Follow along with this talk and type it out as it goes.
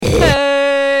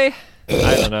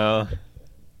don't know.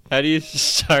 How do you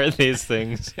start these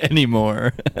things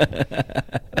anymore?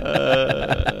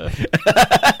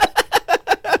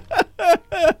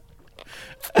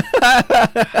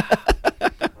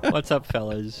 What's up,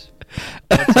 fellas?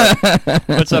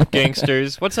 What's up,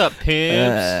 gangsters? What's up,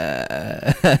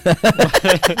 pimps? What's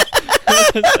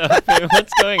up, pimp?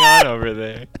 What's going on over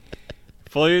there?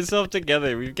 Pull yourself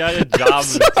together. We've got a job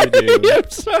to do. I'm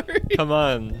sorry. Come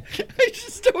on. I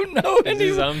just don't know This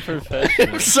is anymore.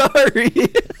 unprofessional. I'm sorry.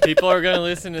 People are going to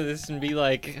listen to this and be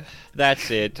like,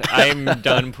 that's it. I'm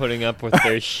done putting up with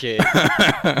their shit.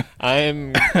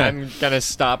 I'm going to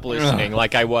stop listening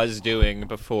like I was doing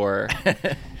before.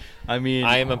 I mean,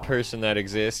 I am a person that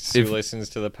exists who listens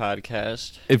to the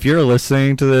podcast. if you're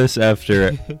listening to this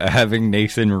after having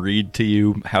Nathan read to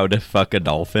you how to fuck a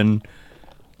dolphin,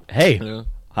 hey, Yeah.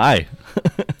 hi.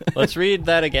 Let's read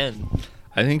that again.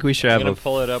 I think we should I'm have gonna a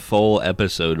pull it up. full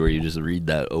episode where you just read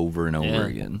that over and over Yeah.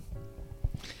 again.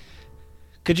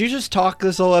 Could you just talk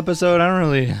this whole episode? I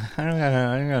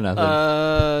don't got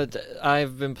nothing.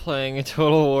 I've been playing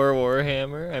Total War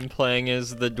Warhammer. I'm playing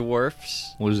as the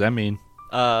dwarfs. What does that mean?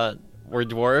 We're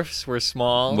dwarfs. We're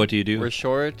small. What do you do? We're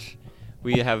short.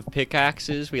 We have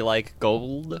pickaxes. We like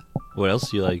gold. What else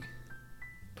do you like?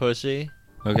 Pussy.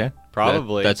 Okay.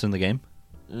 Probably. That's in the game?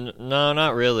 No,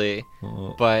 not really.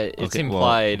 Well, But it's okay, well,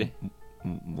 implied.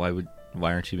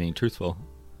 Why aren't you being truthful?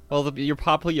 Well, your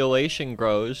population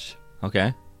grows,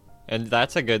 Okay. and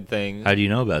that's a good thing. How do you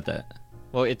know about that?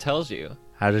 Well, it tells you.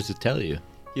 How does it tell you?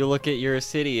 You look at your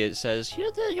city, it says,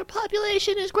 your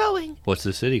population is growing. What's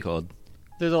the city called?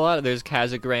 There's a lot of, there's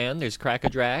Kazagran, there's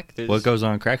Krakadrak, there's... What goes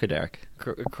on Krakadak?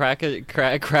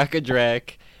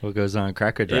 Krakadrak. What goes on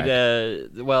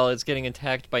Krakadak? Well, it's getting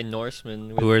attacked by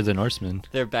Norsemen. Who are the Norsemen?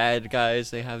 They're bad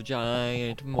guys, they have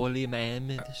giant woolly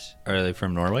mammoths. Are they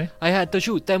from Norway? I had to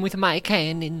shoot them with my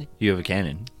cannon. You have a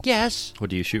cannon. Yes. What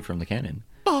do you shoot from the cannon?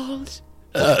 Balls.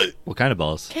 What kind of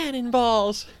balls?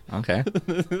 Cannonballs. Okay.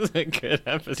 This is a good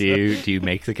episode. Do you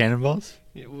make the cannonballs?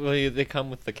 Well, they come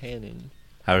with the cannon.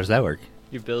 How does that work?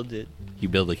 You build it. You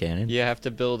build a cannon? You have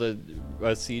to build a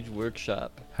siege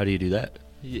workshop. How do you do that?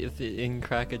 In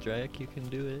Krakadrak, you can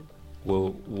do it. Well,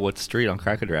 what street on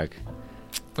Krakadak?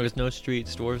 There's no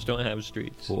streets. Dwarves don't have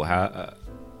streets. Well, how?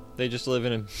 They just live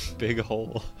in a big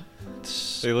hole.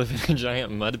 They live in a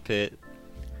giant mud pit.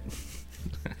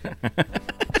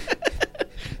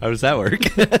 How does that work?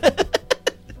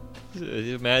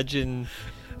 Imagine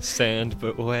sand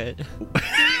but wet.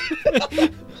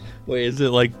 Wait, is it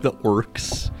like the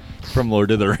orcs from Lord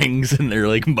of the Rings and they're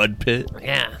like mud pit?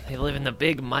 Yeah, they live in the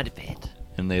big mud pit.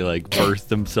 And they like birth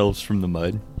themselves from the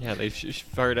mud? Yeah, they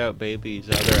fart out babies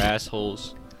out of their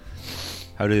assholes.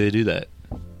 How do they do that?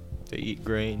 They eat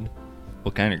grain.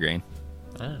 What kind of grain?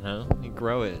 I don't know. You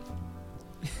grow it.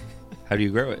 How do you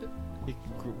grow it? You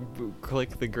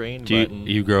click the grain Do button.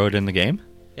 you grow it in the game?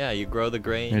 Yeah, you grow the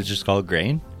grain. It's just called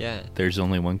grain? Yeah, There's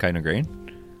only one kind of grain?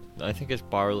 I think it's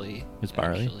barley. It's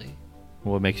barley? Actually.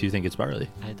 What makes you think it's barley?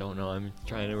 I don't know. I'm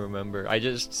trying to remember. I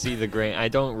just see the grain. I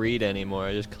don't read anymore.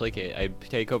 I just click it. I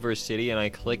take over a city and I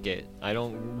click it. I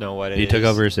don't know what it is. You took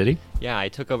over a city? Yeah, I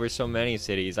took over so many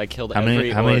cities. I killed How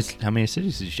every many orc.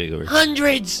 cities did you take over?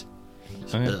 Hundreds!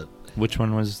 Okay. Which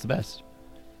one was the best?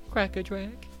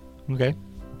 Krakadrak. Okay.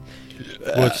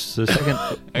 What's the second?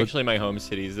 Actually, my home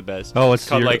city is the best. Oh, what's it's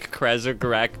called your- like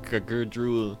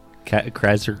Krazagrak-Gurdrul.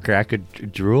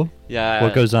 Krakadak? Yeah.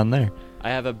 What goes on there? I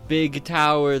have a big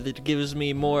tower that gives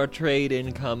me more trade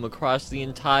income across the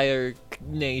entire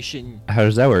nation. How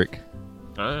does that work?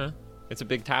 I don't know. It's a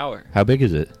big tower. How big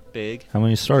is it? Big, How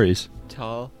many stories?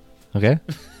 tall. Okay.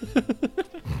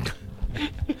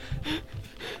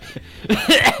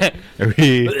 Are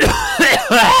we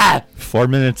 4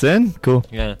 minutes in? Cool.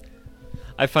 Yeah.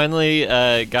 I finally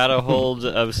got a hold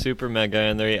of Super Mega,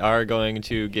 and they are going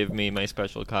to give me my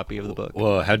special copy of the book.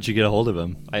 Well, how did you get a hold of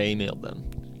him? I emailed them.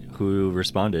 Who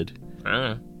responded? I don't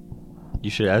know. You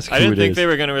should ask I who didn't it think is. they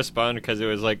were going to respond because it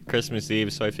was like Christmas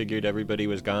Eve, so I figured everybody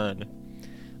was gone.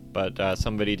 But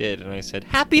somebody did, and I said,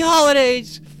 Happy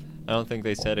Holidays! I don't think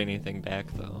they said anything back,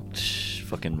 though.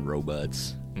 Fucking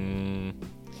robots.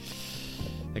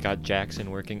 I got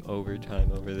Jackson working overtime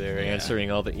over there,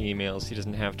 answering all the emails. He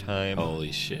doesn't have time.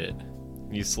 Holy shit.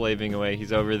 He's slaving away.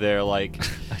 He's over there, like,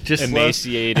 just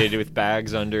emaciated with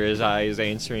bags under his eyes,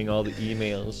 answering all the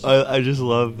emails. I just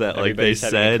love that, like they Everybody's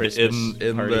having a said Christmas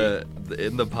in party.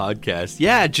 the podcast.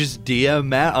 Yeah, just DM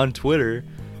Matt on Twitter.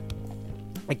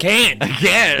 I can't! I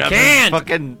can't. Can't!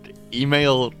 Fucking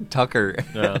email Tucker.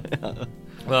 No.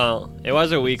 Well, it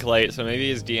was a week late, so maybe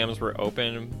his DMs were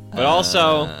open. But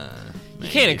also, you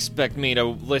can't expect me to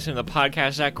listen to the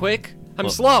podcast that quick. I'm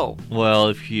slow. Well,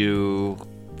 if you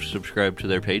subscribe to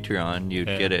their Patreon, you'd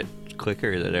get it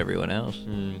quicker than everyone else.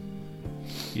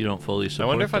 You don't fully support I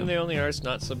wonder if them. I'm the only artist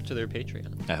not subbed to their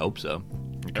Patreon. I hope so.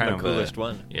 You're I'm the coolest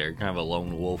one. Yeah, you're kind of a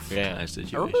lone wolf kind of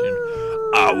situation.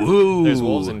 There's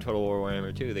wolves in Total War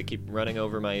Warhammer too. They keep running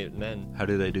over my men. How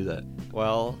do they do that?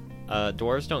 Well,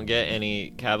 dwarves don't get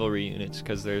any cavalry units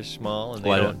because they're small and they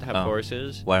don't have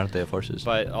horses. Why don't they have horses?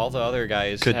 But all the other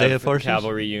guys Could they have horses?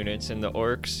 Cavalry units, and the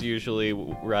orcs usually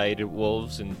ride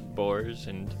wolves and boars,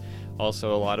 and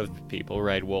also a lot of people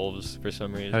ride wolves for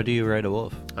some reason. How do you ride a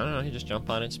wolf? I don't know. You just jump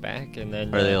on its back, and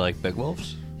then... Are they like big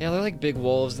wolves? Yeah, they're like big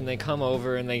wolves, and they come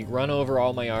over, and they run over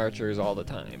all my archers all the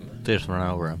time. They just run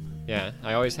over them. Yeah,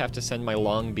 I always have to send my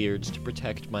Longbeards to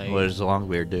protect my... What does the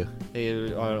Longbeard do? They're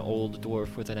an old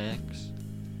dwarf with an axe.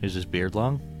 Is his beard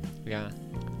long? Yeah.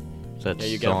 That's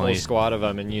Yeah, you get a whole squad of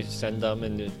them, and you send them,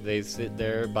 and they sit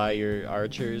there by your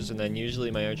archers, and then usually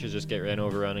my archers just get ran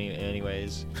over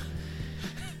anyways.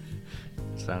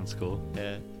 Sounds cool.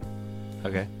 Yeah.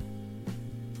 Okay.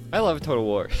 I love Total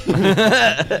War.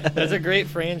 That's a great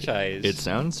franchise. It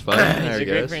sounds fun, It's a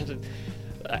great franchise.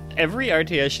 Every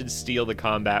RTS should steal the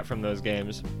combat from those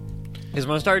games. Because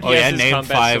most RTSs name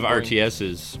 5 boring.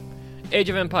 RTSs. Age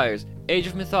of Empires, Age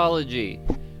of Mythology,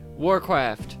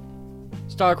 Warcraft,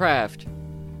 Starcraft,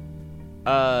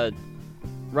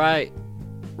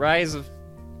 Rise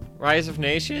of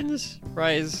Nations?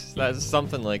 That's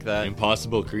something like that.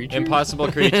 Impossible Creatures?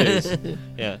 Impossible Creatures.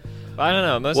 Yeah. But I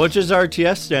don't know. What does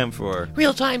RTS stand for?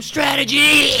 Real-time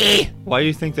strategy! Why do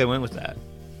you think they went with that?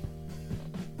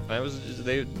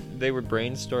 They were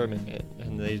brainstorming it,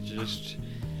 and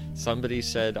somebody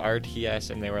said RTS,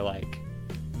 and they were like,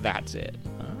 that's it.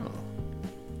 Oh.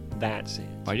 That's it.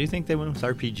 Why do you think they went with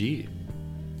RPG?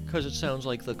 Because it sounds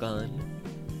like the gun.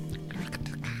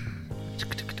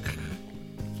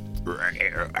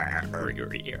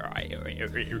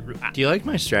 Do you like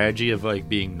my strategy of like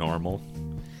being normal?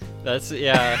 Is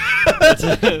that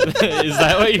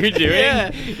what you're doing?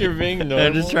 Yeah. You're being normal.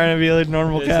 I'm just trying to be like a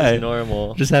normal This guy. is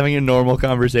normal. Just having a normal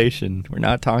conversation. We're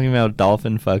not talking about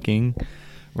dolphin fucking.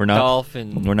 We're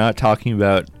not talking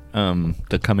about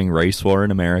the coming race war in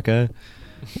America.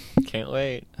 Can't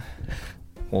wait.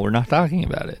 Well, we're not talking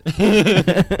about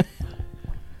it.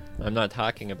 I'm not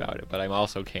talking about it, but I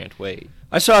also can't wait.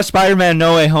 I saw Spider-Man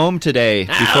No Way Home today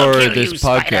before kill this you,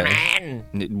 podcast.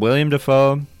 Spider-Man! William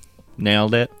Dafoe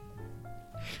nailed it.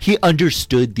 He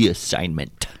understood the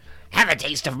assignment. Have a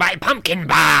taste of my pumpkin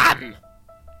bomb!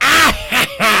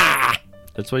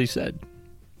 That's what he said.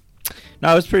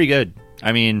 No, it was pretty good.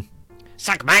 I mean...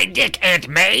 Suck my dick, Aunt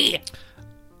May!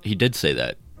 He did say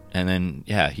that. And then,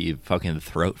 yeah, he fucking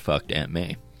throat fucked Aunt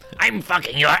May. I'm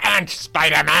fucking your aunt,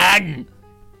 Spider-Man!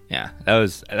 Yeah, that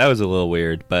was a little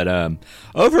weird, but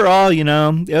overall, you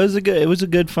know, it was a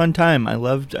good fun time. I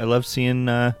loved seeing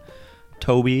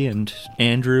Toby and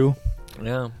Andrew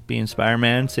being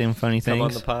Spider-Man, saying funny things. Come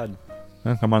on the pod.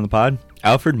 Come on the pod?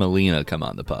 Alfred Molina come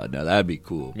on the pod. Now that'd be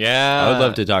cool. Yeah. I would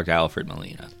love to talk to Alfred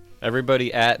Molina.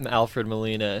 Everybody at Alfred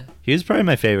Molina. He was probably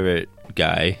my favorite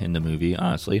guy in the movie,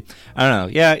 honestly. I don't know.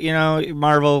 Yeah, you know,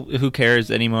 Marvel, who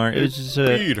cares anymore? It was just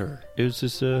Peter. It was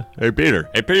just hey Peter,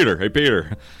 hey Peter, hey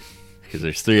Peter. Because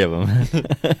there's 3 of them.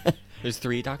 There's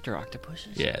 3 Dr.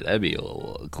 Octopuses. Yeah, that'd be a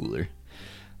little cooler.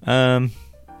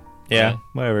 Yeah,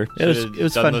 whatever. It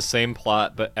was done fun. the same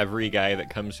plot, but every guy that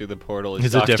comes through the portal is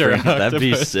It's Dr. a different. Octopus. That'd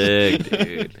be sick,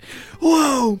 dude.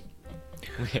 Whoa!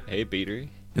 Hey, Peter.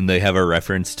 And they have a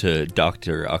reference to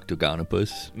Dr.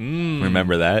 Octagonopus.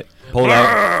 Remember that? Pull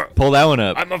that one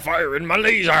up. I'm a firing my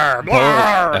laser.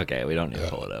 Okay, we don't need to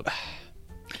pull it up.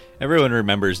 Everyone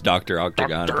remembers Dr.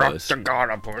 Octagonopus.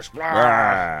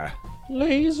 Dr.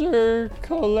 Laser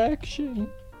collection.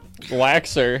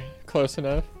 Waxer. Close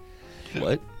enough.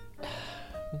 What?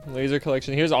 Laser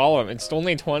collection. Here's all of them. It's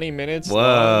only 20 minutes. Whoa,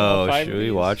 long. 5 should we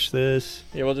minutes. watch this?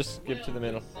 Yeah, we'll just skip to the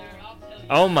middle.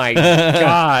 Oh my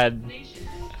god.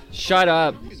 Shut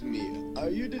up. Excuse me, are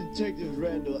you Detective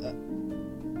Randall?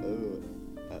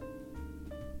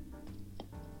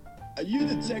 Are you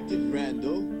Detective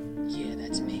Randall? Yeah,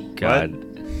 that's me.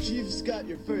 God. Chief's got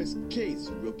your first case,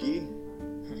 rookie.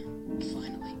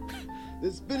 Finally.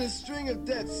 There's been a string of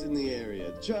deaths in the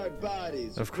area, charred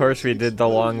bodies. Of course we did the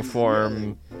long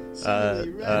form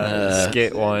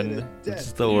skit one.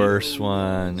 It's the worst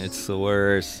one. It's the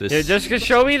worst. This... Yeah, just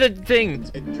show me the thing.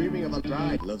 And dreaming of a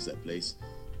bride loves that place.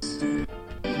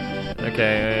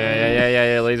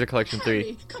 Okay, yeah. Laser collection 3.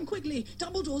 Harry, come quickly.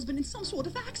 Dumbledore's been in some sort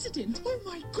of accident. Oh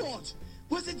my god!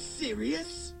 Was it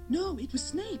serious? No, it was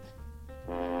Snape.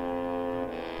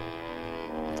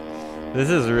 This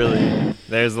is really...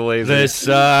 There's the laser. This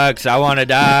sucks. I want to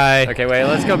die. Okay, wait,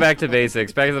 let's go back to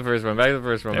basics. Back to the first one, back to the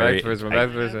first one, back to the first one, back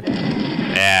to the first one.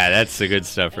 Yeah, that's the good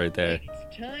stuff right there.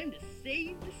 It's time to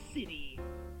save the city.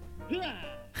 Hurrah!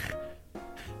 The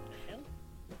hell?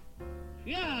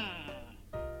 Yeah!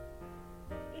 What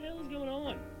the hell is going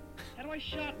on? How do I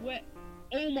shot wet?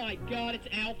 Oh my god, it's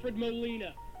Alfred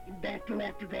Molina. And Dr.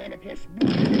 Octagonopus.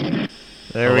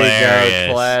 There we Hilarious.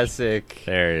 go, classic.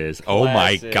 There it is. Oh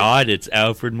my Classic. God, it's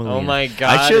Alfred Molina. Oh my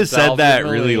God, I should have it's said Alfred that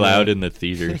really Molina. loud in the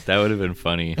theater. That would have been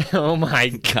funny. Oh my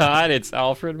god, it's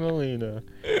Alfred Molina.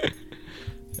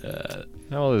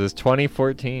 How old is this?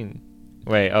 2014.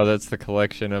 Wait, oh, that's the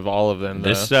collection of all of them.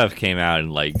 This though. stuff came out in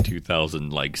like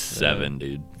 2007,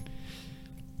 dude.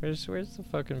 Where's the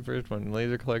fucking first one?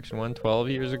 Laser Collection 1, 12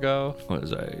 years ago?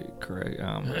 Was I correct?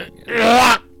 Oh my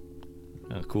God.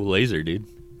 Oh, cool laser, dude.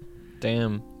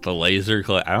 Damn. The laser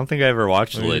I don't think I ever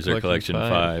watched the Laser Collection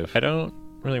 5. I don't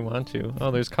really want to. Oh,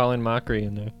 there's Colin Mockery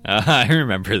in there. I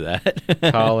remember that.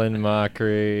 Colin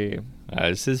Mockery.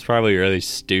 This is probably really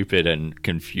stupid and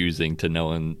confusing to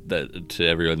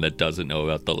everyone that doesn't know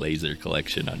about the Laser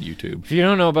Collection on YouTube. If you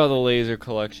don't know about the Laser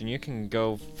Collection, you can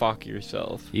go fuck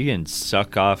yourself. You can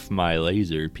suck off my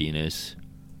laser penis.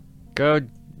 Go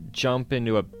jump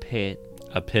into a pit.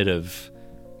 A pit of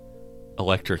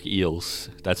electric eels.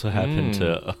 That's what happened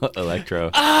to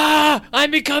Electro. Ah! I'm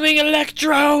becoming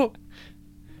Electro!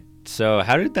 So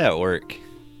how did that work?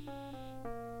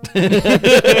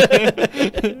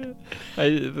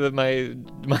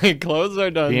 My clothes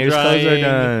are done Your drying. clothes are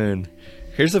done.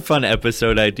 Here's a fun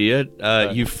episode idea.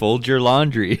 You fold your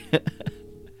laundry.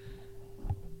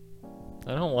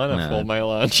 I don't want to Nah. fold my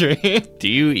laundry. Do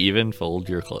you even fold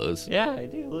your clothes? Yeah, I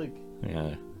do. Look.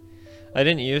 Yeah. I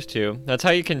didn't used to. That's how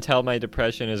you can tell my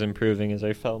depression is improving as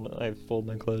I fold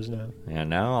my clothes now. Yeah,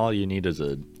 now all you need is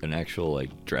an actual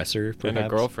like dresser perhaps. And a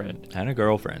girlfriend. And a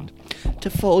girlfriend. To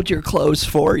fold your clothes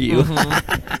for you.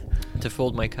 To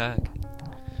fold my cock.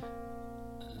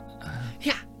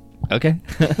 Okay.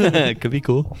 Could be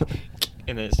cool.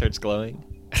 And then it starts glowing.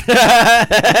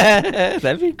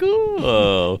 That'd be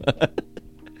cool.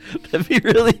 That'd be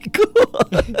really cool.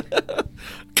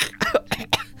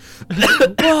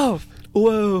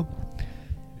 Whoa.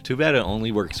 Too bad it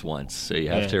only works once, so you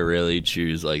have Yeah. to really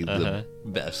choose like Uh-huh. the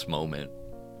best moment.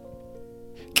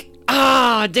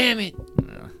 Ah, damn it!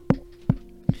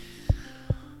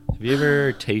 Have you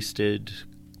ever tasted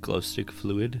glow stick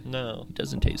fluid? No. It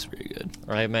doesn't taste very good.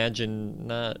 Or I imagine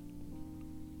not.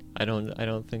 I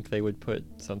don't think they would put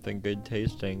something good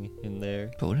tasting in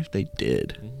there. But what if they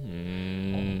did?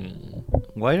 Mm.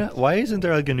 Why isn't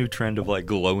there like a new trend of like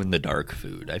glow in the dark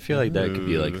food? I feel like that could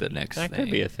be like the next That thing.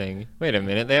 could be a thing. Wait a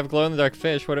minute, they have glow in the dark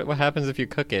fish. What happens if you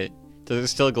cook it? Does it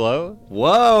still glow?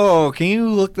 Whoa, can you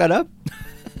look that up?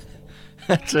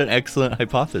 That's an excellent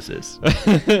hypothesis.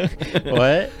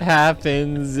 What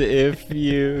happens if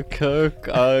you cook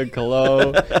a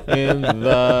glow in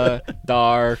the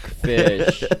dark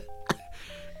fish?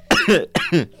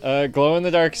 Glow in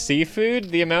the dark seafood?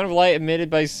 The amount of light emitted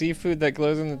by seafood that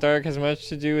glows in the dark has much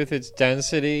to do with its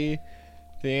density.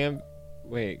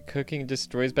 Cooking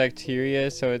destroys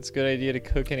bacteria, so it's a good idea to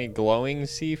cook any glowing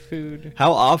seafood.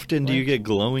 How often do you What? get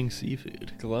glowing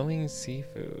seafood? Glowing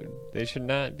seafood. They should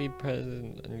not be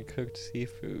present in cooked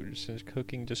seafood, since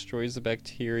cooking destroys the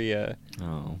bacteria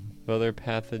Oh. of other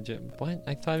pathogen. What?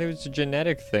 I thought it was a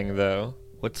genetic thing, though.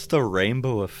 What's the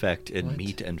rainbow effect in What?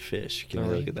 meat and fish? Can The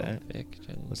we look at rainbow that? effect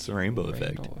and- What's the rainbow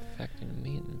effect? Rainbow effect in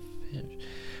meat and fish.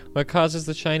 What causes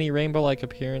the shiny rainbow-like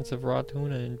appearance of raw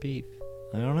tuna and beef?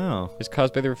 I don't know. It's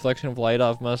caused by the reflection of light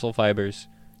off muscle fibers,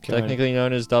 Can I- technically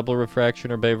known as double refraction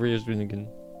or Beveridge's.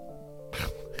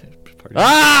 Pardon?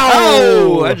 Ow!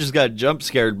 Oh! I just got jump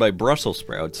scared by Brussels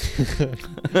sprouts.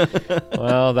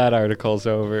 Well, that article's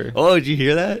over. Oh, did you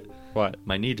hear that? What?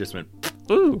 My knee just went.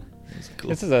 Ooh. That's cool.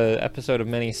 This is an episode of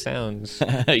many sounds.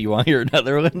 You want to hear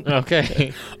another one?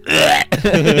 Okay.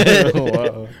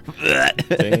 Whoa.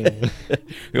 Dang.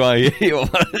 You want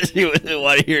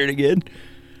to hear it again?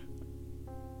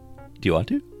 Do you want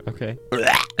to? Okay.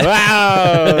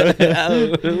 Wow!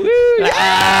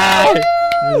 Ah!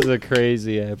 This is a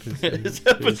crazy episode. This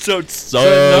episode So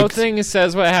sucks. nothing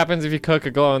says what happens if you cook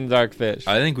a glow-in-the-dark fish.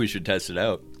 I think we should test it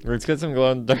out. Let's get some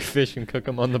glow-in-the-dark fish and cook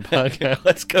them on the podcast.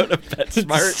 Let's go to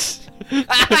PetSmart.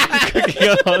 Cooking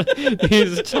on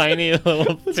these tiny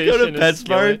little Let's fish go in to a PetSmart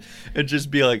skillet. and just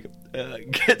be like,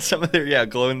 get some of their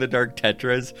glow in the dark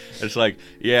tetras. It's like,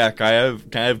 yeah, can I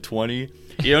have 20?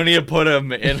 You don't need to put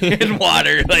them in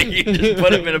water. Like you just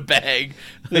put them in a bag.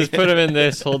 Just put them in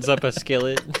this. Holds up a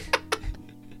skillet.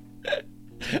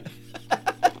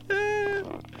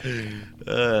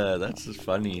 That's just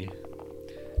funny.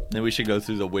 Then we should go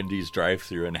through the Wendy's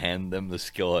drive-thru and hand them the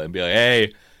skillet and be like,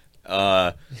 "Hey,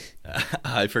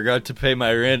 I forgot to pay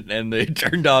my rent and they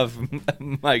turned off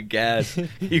my gas.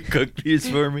 You cooked these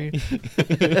for me?"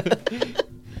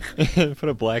 Put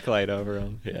a black light over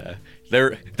them. Yeah,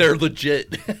 they're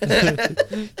legit.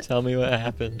 Tell me what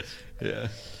happens. Yeah,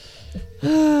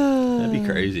 that'd be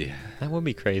crazy. That would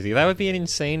be crazy. That would be an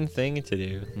insane thing to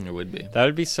do. It would be. That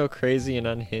would be so crazy and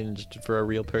unhinged for a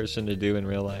real person to do in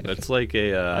real life. That's like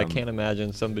a. I can't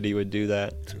imagine somebody would do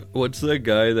that. What's the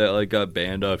guy that like got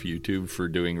banned off YouTube for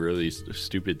doing really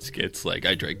stupid skits? Like,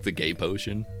 I drank the gay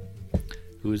potion.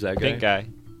 Who is that guy? Pink guy.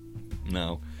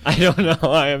 No. I don't know.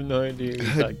 I have no idea who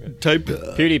you're talking about. Type.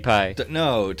 PewDiePie.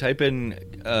 No, type in.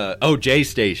 J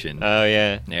Station. Oh,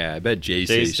 yeah. Yeah, I bet J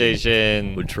J Station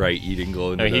Station. would try eating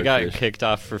glow in the Oh, he dark got fish. kicked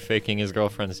off for faking his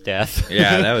girlfriend's death.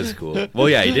 Yeah, that was cool. Well,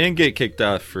 yeah, he didn't get kicked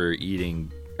off for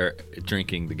eating or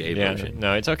drinking the gay Yeah, potion.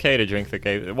 no, it's okay to drink the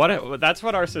gay. That's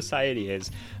what our society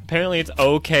is. Apparently, it's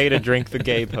okay to drink the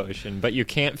gay potion, but you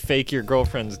can't fake your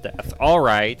girlfriend's death. All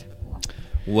right.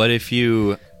 What if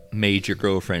you made your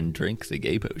girlfriend drink the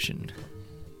gay potion?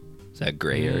 Is that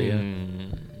gray area?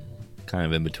 Kind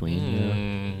of in between. You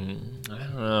know? I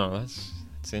don't know.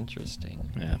 That's interesting.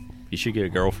 Yeah, you should get a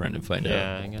girlfriend and find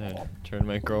Yeah, out. I'm gonna turn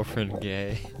my girlfriend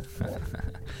gay.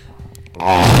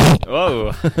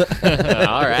 Whoa!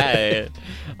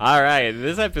 All right.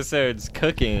 This episode's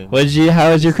cooking.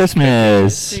 How was your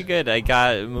Christmas? Pretty good. I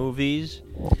got movies.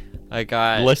 I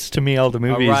got List to me all the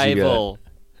movies Arrival. you got.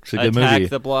 It's a good Attack movie.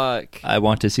 the Block. I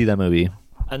want to see that movie.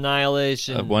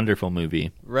 Annihilation. A wonderful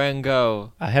movie.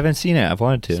 Rengo. I haven't seen it. I've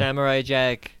wanted to. Samurai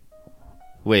Jack.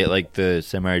 Wait, like the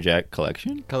Samurai Jack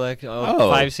collection? Collect. Oh.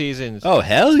 5 seasons. Oh,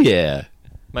 hell yeah.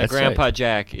 My that's grandpa right.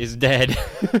 Jack is dead.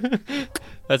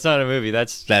 That's not a movie.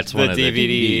 That's one the of the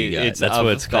DVD. DVD guys. It's That's of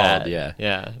what it's that. called, yeah.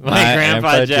 Yeah. My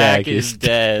Grandpa Jack is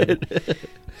dead.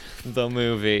 The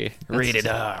movie. Rated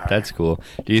R. That's cool.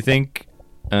 Do you think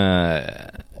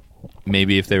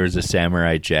maybe if there was a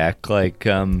Samurai Jack like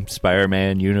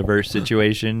Spider-Man universe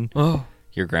situation,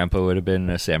 your grandpa would have been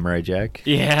a Samurai Jack?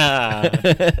 Yeah.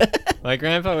 My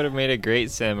grandpa would have made a great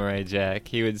Samurai Jack.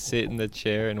 He would sit in the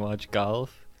chair and watch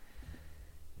golf.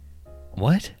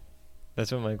 What?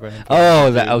 That's what my grandpa Oh,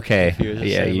 would that do okay. if he was a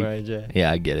Yeah, Samurai Jack.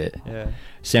 yeah, I get it. Yeah.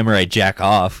 Samurai Jack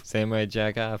off. Samurai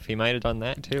Jack off. He might have done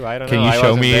that too. I don't Can know. you I show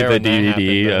wasn't me there the when that DVD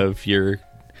happened, though. of your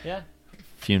Yeah.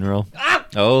 funeral?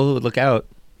 Oh, look out.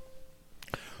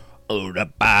 Oh, the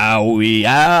bowie,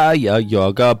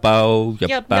 yoga bow,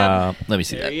 Yep. Let me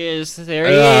see There that. he is. There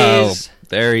he is.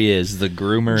 There he is, the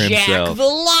groomer himself. Jack the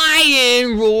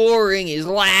Lion roaring his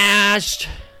last.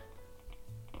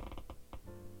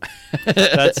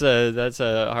 That's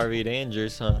a Harvey Danger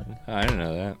song. I don't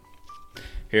know that.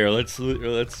 Here, let's read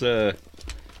The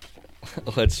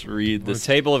this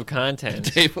table of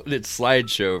contents. It's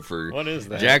slideshow for What is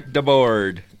that? Jack the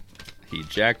board. He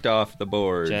jacked off the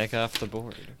board. Jack off the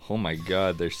board. Oh my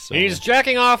God, there's so. He's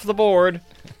jacking off the board.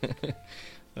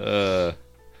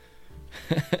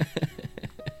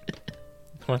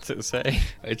 What's it say?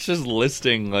 It's just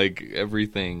listing like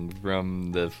everything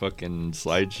from the fucking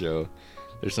slideshow.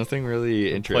 There's nothing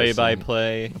really interesting.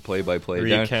 Play-by-play. Play-by-play.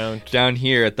 Recount. Down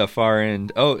here at the far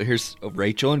end. Oh, here's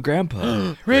Rachel and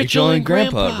Grandpa. Rachel and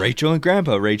Grandpa. Rachel and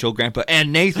Grandpa. Rachel, Grandpa,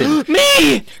 and Nathan.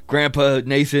 Me! Grandpa,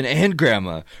 Nathan, and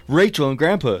Grandma. Rachel and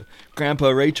Grandpa. Grandpa,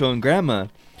 Rachel, and Grandma.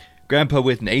 Grandpa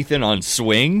with Nathan on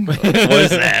swing? What is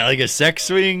that? Like a sex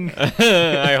swing?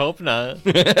 I hope not.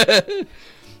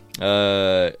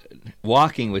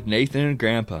 Walking with Nathan and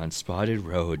Grandpa on Spotted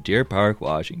Road, Deer Park,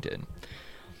 Washington.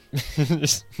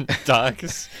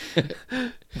 Doc's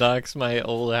my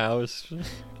old house.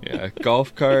 Yeah,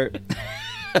 golf cart.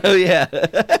 Oh yeah.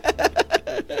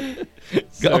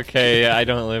 It's okay, I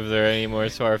don't live there anymore,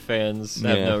 so our fans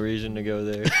have Yeah. no reason to go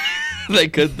there. They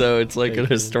could though. It's like They a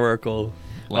could. historical.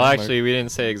 Well, landmark. actually, we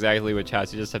didn't say exactly which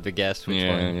house. You just have to guess which Yeah,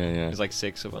 one. yeah. There's like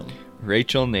 6 of them.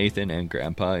 Rachel, Nathan, and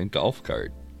Grandpa in golf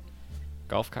cart.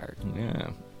 Golf cart. Yeah.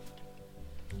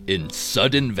 In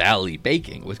Sudden Valley,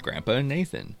 baking with Grandpa and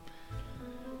Nathan.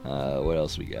 What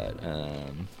else we got?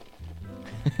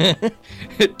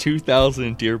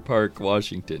 2000 Deer Park,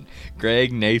 Washington.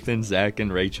 Greg, Nathan, Zach,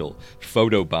 and Rachel.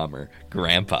 Photo bomber.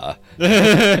 Grandpa.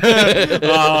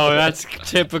 Oh, that's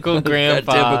typical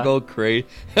grandpa. Typical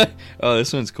Oh,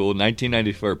 this one's cool.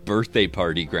 1994 birthday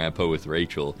party. Grandpa with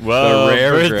Rachel. Whoa, The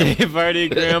rare birthday party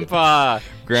grandpa.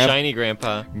 Grandpa- Shiny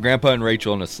grandpa. Grandpa and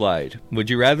Rachel on a slide. Would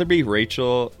you rather be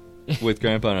Rachel with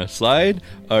Grandpa on a slide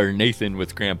or Nathan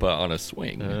with Grandpa on a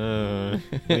swing?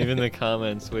 Leave in the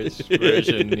comments which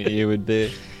version you would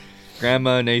be.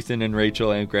 Grandma, Nathan, and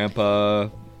Rachel, and Grandpa.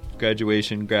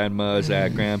 Graduation, Grandma,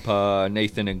 Zach, Grandpa,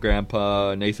 Nathan and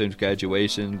Grandpa, Nathan's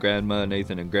graduation, Grandma,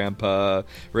 Nathan and Grandpa,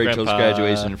 Rachel's Grandpa.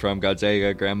 Graduation from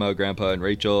Gonzaga, Grandma, Grandpa, and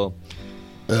Rachel.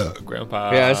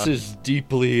 Grandpa. Yeah, this is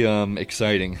deeply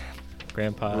exciting.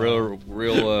 Grandpa.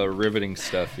 Real riveting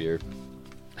stuff here.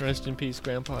 Rest in peace,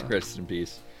 Grandpa. Rest in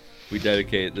peace. We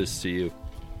dedicate this to you.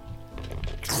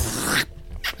 I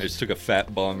just took a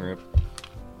fat bong rip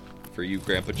for you,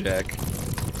 Grandpa Jack.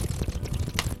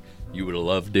 You would have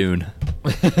loved Dune.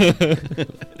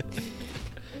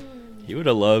 You would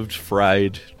have loved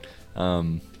fried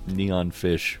neon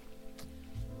fish.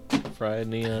 Fried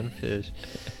neon fish.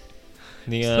 It's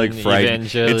Neon like fried.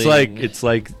 Evangelion. It's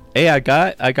like. Hey, I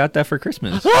got that for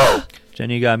Christmas.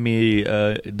 Jenny got me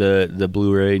the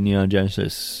Blu-ray Neon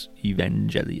Genesis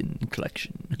Evangelion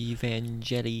collection.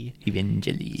 Evangeli.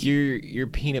 Evangeli. Your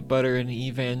peanut butter and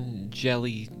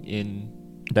Evangelion.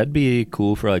 That'd be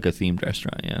cool for like a themed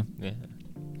restaurant, yeah. Yeah.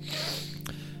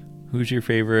 Who's your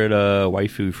favorite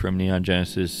waifu from Neon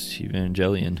Genesis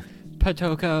Evangelion?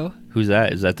 Patoko. Who's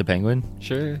that? Is that the penguin?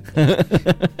 Sure.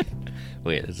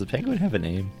 Wait, does the penguin have a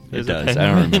name? There's It a does. I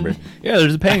don't penguin. remember. Yeah,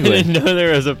 there's a I didn't penguin. know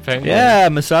there was a penguin. Yeah,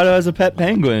 Masato has a pet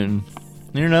penguin.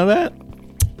 You didn't know that?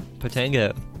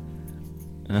 Patango.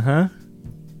 Uh-huh.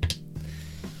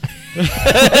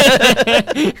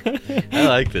 I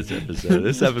like this episode.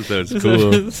 This episode's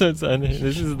cool. This is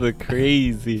the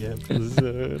crazy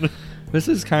episode. This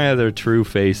is kind of the true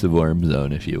face of Worm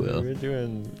Zone, if you will. We're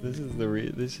doing. This is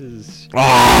the. This is.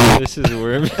 Ah! This is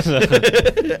Worm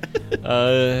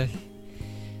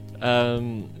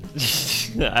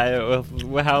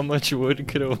How much wood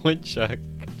could a woodchuck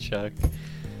chuck?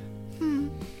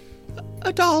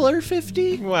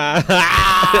 $1.50. Wow!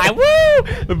 Woo!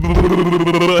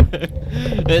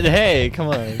 And hey, come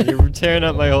on! You're tearing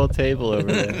up my whole table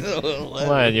over there. Come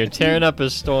on, you're tearing up a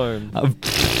storm.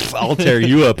 I'll tear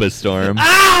you up a storm.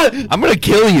 I'm gonna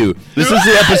kill you. This is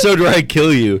the episode where I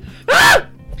kill you.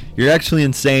 You're actually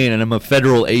insane, and I'm a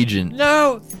federal agent.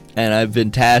 No! And I've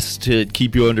been tasked to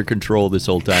keep you under control this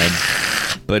whole time.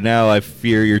 But now I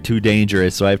fear you're too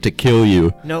dangerous, so I have to kill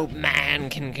you. No man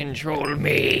can control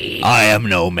me. I am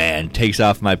no man. Takes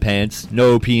off my pants.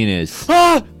 No penis.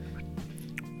 Ah!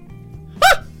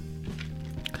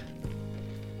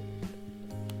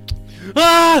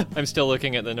 Ah! I'm still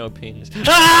looking at the no penis.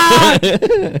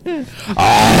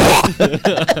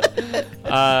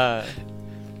 Ah!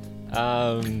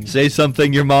 Say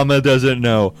something your mama doesn't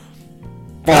know.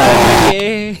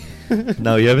 Okay.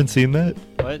 No, you haven't seen that?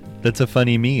 What? That's a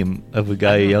funny meme of a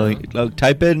guy I don't yelling. Oh,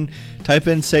 type in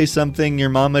say something your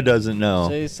mama doesn't know.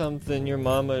 Say something your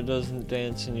mama doesn't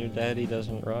dance and your daddy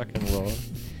doesn't rock and roll.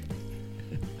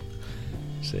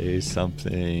 Say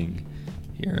something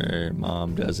your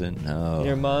mom doesn't know.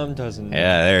 Your mom doesn't.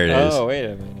 Yeah, there it is. Oh, wait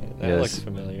a minute. That Yes. looks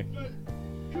familiar.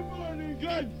 Good morning,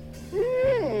 guys.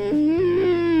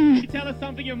 You tell us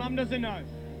something your mom doesn't know.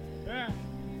 Yeah.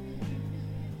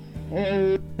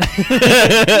 That's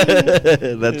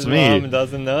His me. Mom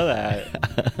doesn't know that.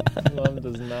 His mom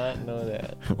does not know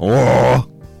that. Oh.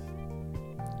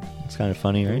 It's kind of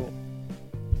funny, right?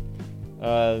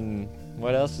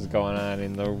 What else is going on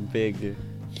in the big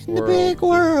the big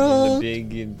world. In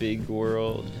the big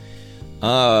world.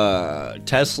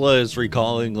 Tesla is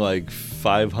recalling like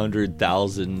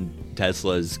 500,000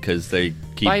 Teslas because they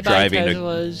keep Bye-bye, driving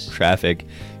Teslas. to traffic.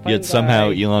 Bye-bye. Yet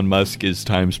somehow Elon Musk is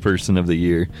Times Person of the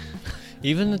Year.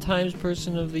 Even the Times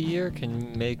Person of the Year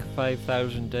can make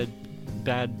 5,000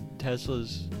 bad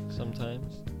Teslas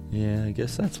sometimes. Yeah, I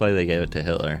guess that's why they gave it to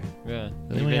Hitler. Yeah.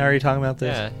 Didn't we already talk about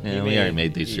this? Yeah, Yeah, we already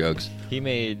made these jokes. He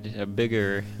made a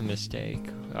bigger mistake,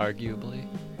 arguably.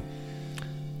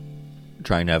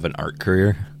 Trying to have an art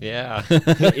career. Yeah,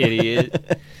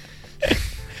 idiot.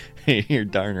 You're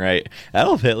darn right.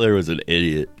 Adolf Hitler was an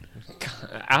idiot.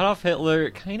 Adolf Hitler,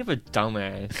 kind of a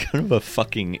dumbass. Kind of a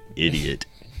fucking idiot.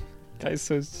 Guy's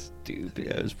so stupid.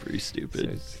 Yeah, it was pretty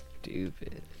stupid. So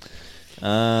stupid.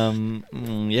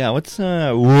 Yeah, what's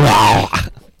how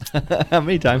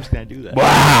many times can I do that?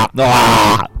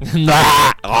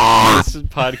 This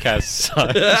podcast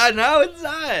sucks. No, it's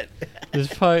not.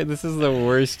 This is the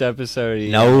worst episode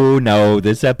yet. No,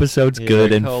 this episode's Yeah,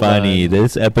 good and hold funny. on.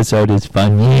 This episode is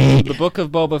funny. The Book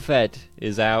of Boba Fett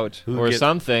is out, Who or get-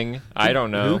 something. I don't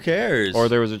know. Who cares? Or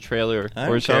there was a trailer, I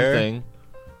or don't care. something.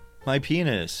 My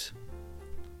penis.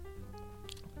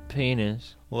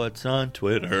 Penis. What's on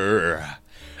Twitter?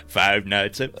 Five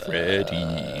Nights at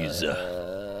Freddy's.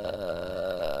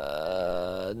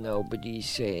 Nobody's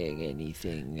saying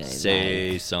anything.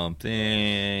 Say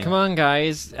something. Come on,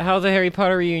 guys. How the Harry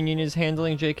Potter reunion is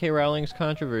handling J.K. Rowling's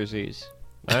controversies?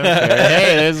 I don't care.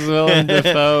 Hey, this is Willem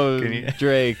Dafoe, Can you-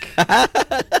 Drake.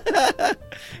 I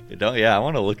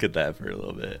want to look at that for a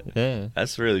little bit. Yeah,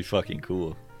 That's really fucking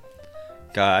cool.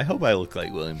 God, I hope I look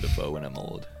like William Dafoe when I'm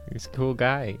old. he's a cool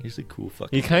guy. He's a cool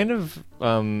fucking. He kind of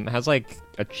has like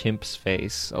a chimp's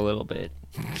face a little bit.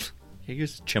 He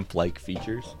has chimp-like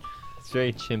features. It's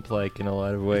very chimp-like in a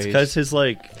lot of ways. It's because his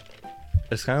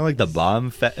it's kind of like the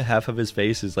bottom half of his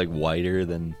face is like wider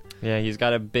than. Yeah, he's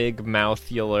got a big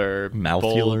mouthular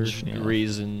bulge yeah.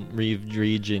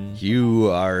 region.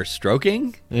 You are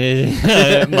stroking?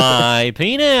 My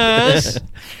penis.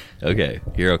 Okay,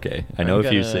 you're okay. I know I'm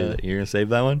if you gonna- say that, you're gonna save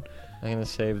that one. I'm gonna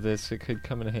save this. It could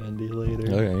come in handy later.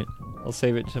 Okay. I'll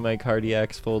save it to my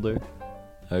Cardiacs folder.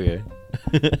 Okay.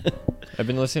 I've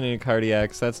been listening to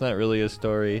Cardiacs. That's not really a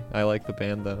story. I like the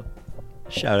band though.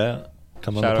 Shout out.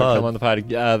 Come on Shout the out, pod. come on the pod.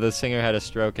 The singer had a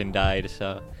stroke and died.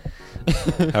 So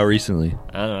How recently?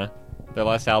 I don't know. Their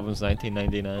last album's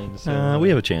 1999. So We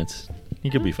have a chance. He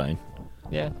could be fine.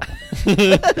 yeah.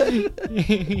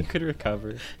 You could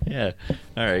recover. Yeah.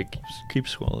 All right. Keep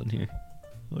scrolling here.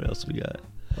 What else we got?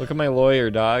 Look at my lawyer,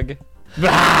 dog.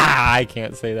 I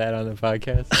can't say that on the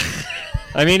podcast.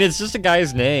 I mean, it's just a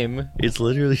guy's name. It's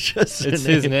literally just. It's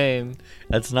his name.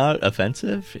 That's not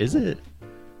offensive, is it?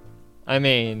 I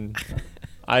mean,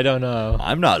 I don't know.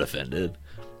 I'm not offended.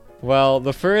 Well,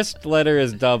 the first letter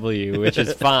is W, which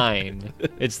is fine.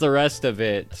 It's the rest of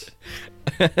it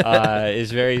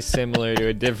is very similar to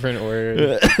a different word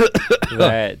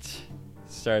that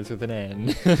starts with an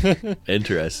N.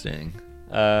 Interesting.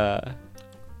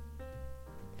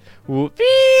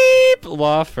 Beep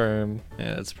law firm.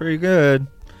 Yeah, that's pretty good.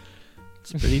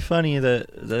 It's pretty funny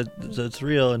that's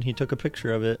real, and he took a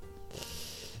picture of it.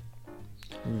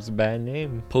 It was a bad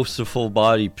name. Post a full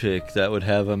body pic that would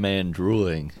have a man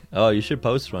drooling. Oh, you should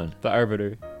post one. The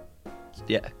Arbiter.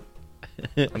 Yeah.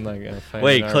 I'm not gonna find.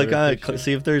 Wait, an click Arbiter on it. picture.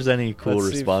 See if there's any cool Let's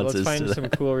see- responses Let's find to some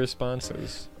that. cool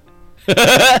responses. All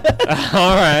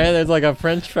right, there's like a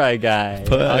French fry guy.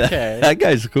 Okay, That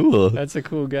guy's cool. that's a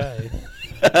cool guy.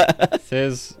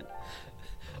 Says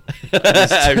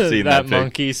I've seen that pic.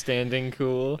 monkey standing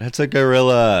cool. That's a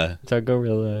gorilla. It's a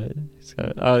gorilla.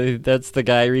 Oh, that's the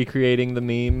guy recreating the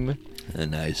meme.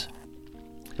 Nice.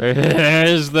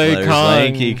 There's the There's Kong.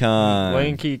 Lanky Kong.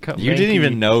 Lanky Kong. You didn't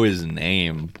even know his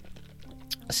name.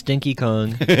 Stinky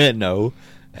Kong. No.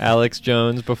 Alex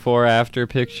Jones before after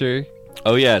picture.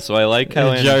 Oh yeah, so I like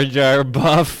how in, Jar Jar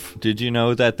Buff. did you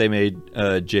know that they made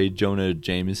J. Jonah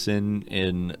Jameson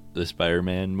in the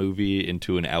Spider-Man movie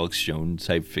into an Alex Jones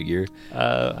type figure?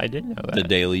 I didn't know that. The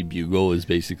Daily Bugle is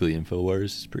basically InfoWars.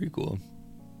 It's pretty cool.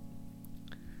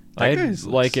 That I'd guy's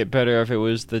like it better if it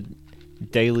was the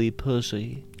Daily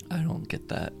Pussy. I don't get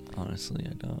that. Honestly,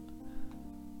 I don't.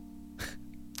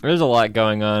 There's a lot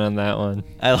going on that one.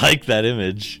 I like that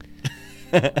image.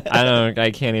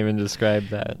 I can't even describe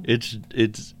that. It's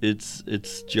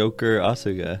Joker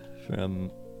Asuga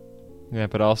from. Yeah,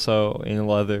 but also in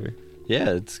leather.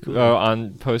 Yeah, it's cool.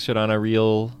 Posted on a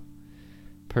real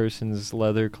person's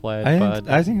leather-clad body.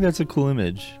 I think that's a cool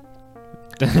image.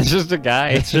 It's just a guy.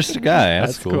 It's just a guy.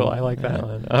 That's, cool. I like that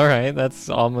one. All right, that's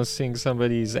almost seeing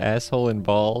somebody's asshole and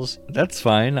balls. That's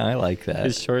fine. I like that.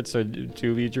 His shorts are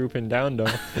to be drooping down, though.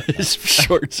 His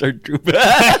shorts are drooping.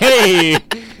 Hey,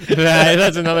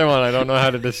 that's another one I don't know how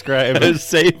to describe.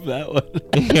 Save that one.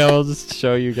 Yeah, we'll just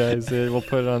show you guys it. We'll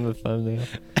put it on the thumbnail.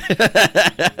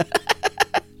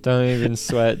 Don't even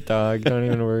sweat, dog. Don't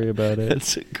even worry about it.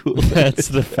 That's a cool. That's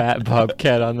the fat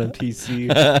bobcat on the PC.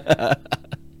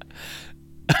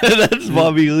 That's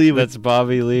Bobby Lee. That's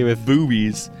Bobby Lee with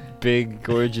boobies. big,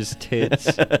 gorgeous tits.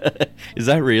 Is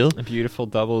that real? Beautiful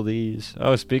double Ds.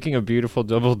 Oh, speaking of beautiful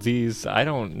double Ds, I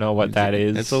don't know what that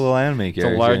is. It's a little anime It's a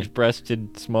character.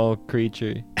 large-breasted, small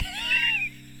creature.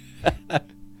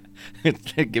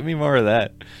 Give me more of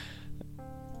that.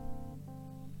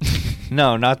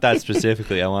 No, not that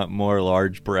specifically. I want more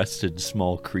large-breasted,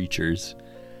 small creatures.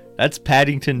 That's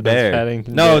Paddington Bear.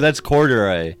 Paddington no, Bear. that's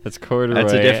Corduroy. That's corduroy.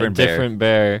 That's a different bear. Different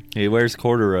bear. He wears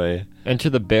corduroy. Enter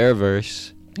the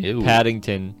Bearverse. Ew.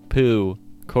 Paddington, Pooh,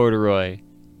 Corduroy,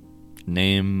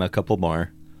 Name a couple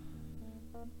more.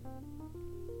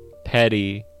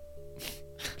 Petty,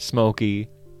 Smokey.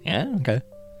 Yeah, okay.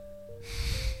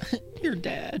 Your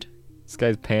dad. This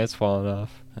guy's pants falling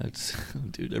off. That's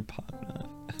dude, they're popping up.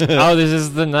 Oh, this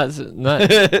is the nut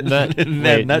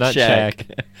shack.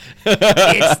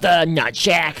 It's the Nut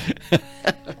Shack.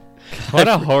 What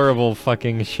a horrible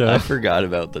fucking show. I forgot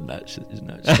about the nut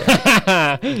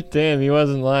shack. Damn, he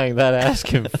wasn't lying. That ass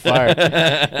can fart.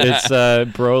 It's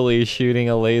Broly shooting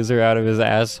a laser out of his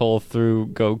asshole through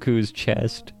Goku's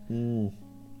chest.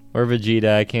 Or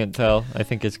Vegeta, I can't tell. I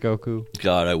think it's Goku.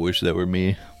 God, I wish that were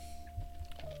me.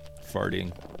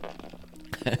 Farting.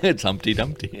 It's Humpty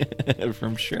Dumpty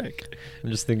from Shrek. I'm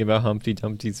just thinking about Humpty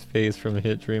Dumpty's face from a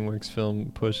hit DreamWorks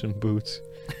film, Puss in Boots.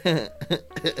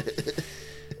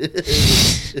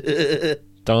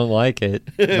 Don't like it.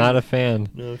 Not a fan.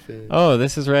 No fan. Oh,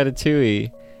 this is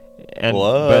Ratatouille. And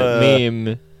What? but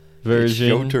meme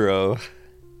version. Jotaro.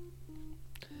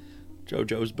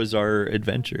 JoJo's Bizarre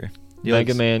Adventure.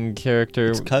 Mega Man character.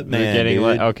 it's Cutman, We're getting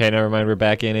dude. okay, never mind. We're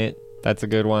back in it. That's a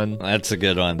good one. That's a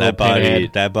good one. Little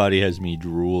pinhead. That body has me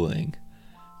drooling.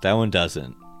 That one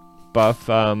doesn't. Buff.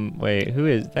 Wait, who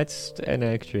is? That's an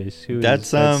actress. Who is? That's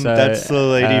the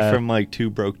lady from like Two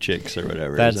Broke Chicks or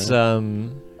whatever. That's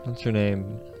isn't it? what's her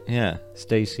name? Yeah,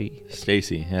 Stacy.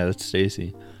 Stacy. Yeah, that's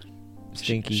Stacy.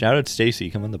 Stinky. Shout out Stacy.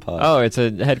 Come on the pod. Oh, it's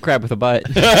a head crab with a butt.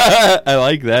 I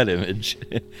like that image.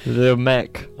 The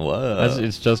mech. Whoa,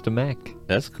 It's just a mech.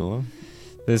 that's cool.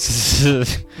 This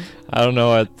is. I don't know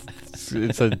what.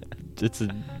 It's a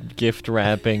gift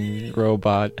wrapping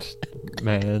robot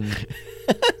man.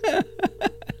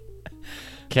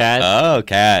 Cat. Oh,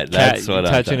 cat. That's cat what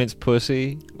I'm touching talking- its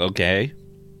pussy. Okay.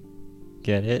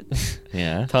 Get it?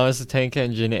 Yeah. Thomas the Tank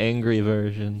Engine angry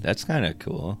version. That's kind of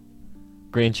cool.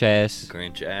 Grinch ass.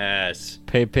 Grinch ass.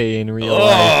 Pepe in real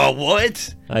life. Oh,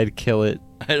 what? I'd kill it.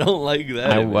 I don't like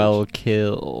that. I image. will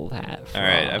kill that. All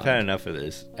right, I've had frog. enough of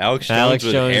this. Alex Jones Alex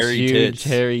with Jones, hairy huge tits.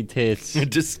 hairy tits.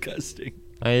 Disgusting.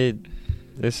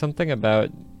 There's something about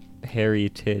hairy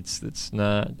tits that's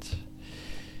not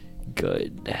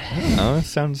good. Oh, it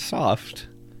sounds soft.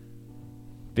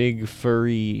 Big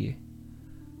furry.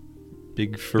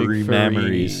 Big furry big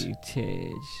memories.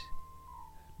 Tits.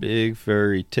 Big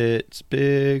furry tits.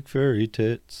 Big furry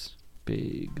tits.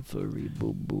 Big furry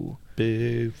boo boo.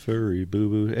 Big furry boo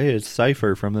boo. Hey, it's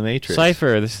Cypher from The Matrix.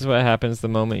 Cypher, this is what happens the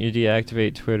moment you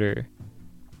deactivate Twitter.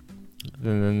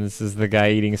 And then this is the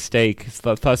guy eating steak,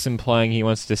 thus implying he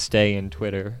wants to stay in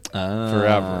Twitter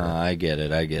forever. I get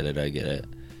it.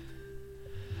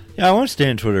 Yeah, I want to stay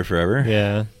in Twitter forever.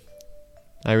 Yeah,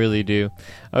 I really do.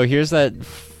 Oh, here's that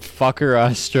fucker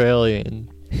Australian.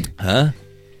 Huh?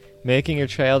 Making your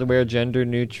child wear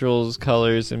gender-neutral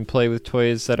colors and play with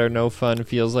toys that are no fun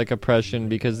feels like oppression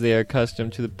because they are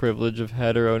accustomed to the privilege of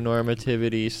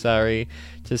heteronormativity. Sorry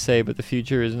to say, but the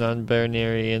future is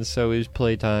non-binary and so is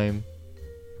playtime.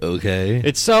 Okay.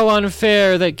 It's so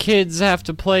unfair that kids have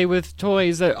to play with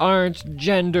toys that aren't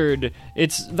gendered.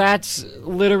 That's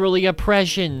literally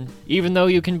oppression, even though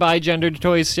you can buy gendered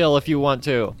toys still if you want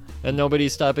to, and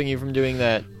nobody's stopping you from doing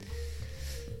that.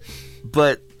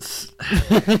 But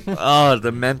oh,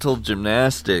 the mental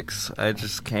gymnastics. I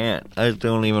just can't. I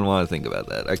don't even want to think about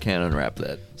that. I can't unwrap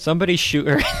that. Somebody shoot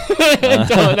her.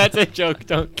 That's a joke.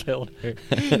 Don't kill her.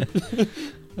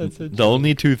 That's a The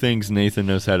only two things Nathan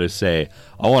knows how to say,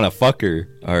 I want to fuck her,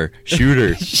 or shoot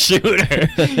her. shoot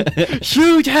her.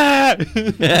 Shoot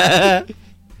her.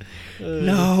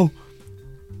 No.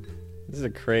 This is a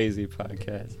crazy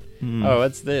podcast. Oh,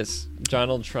 what's this?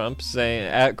 Donald Trump saying,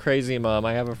 "At Crazy Mom,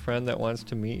 I have a friend that wants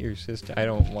to meet your sister." I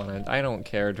don't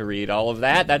care to read all of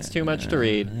that. That's too much to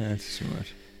read. That's too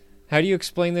much. How do you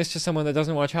explain this to someone that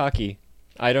doesn't watch hockey?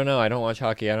 I don't know. I don't watch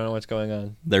hockey. I don't know what's going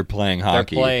on. They're playing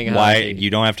hockey. playing Why? hockey. You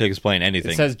don't have to explain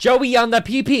anything. It says Joey on the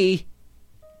PP.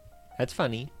 That's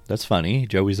funny. That's funny.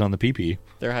 Joey's on the PP.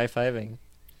 They're high-fiving.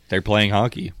 They're playing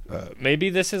hockey. Maybe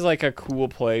this is like a cool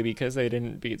play because they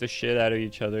didn't beat the shit out of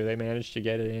each other. They managed to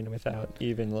get it in without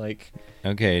even like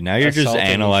Okay, now you're just Assaulting each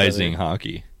analyzing other.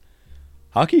 hockey.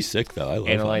 Hockey's sick though. I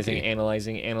love hockey.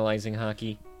 analyzing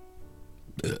hockey.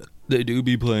 They do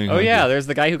be playing. Oh hockey. yeah, there's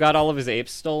the guy who got all of his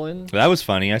apes stolen. That was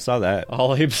funny. I saw that.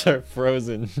 All apes are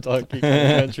frozen. Donkey Kong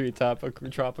Country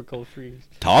tropical freeze.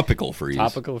 Topical freeze.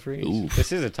 Topical freeze. Oof.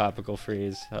 This is a topical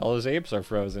freeze. All his apes are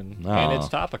frozen, and Aw. it's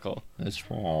topical. That's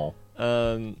small.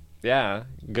 Yeah,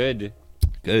 good.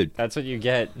 Good. That's what you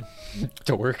get,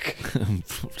 dork.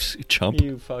 Chump.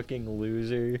 You fucking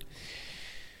loser.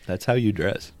 That's how you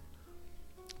dress.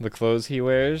 The clothes he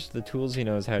wears, the tools he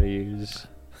knows how to use.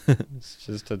 It's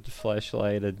just a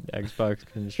fleshlight, an Xbox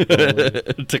controller,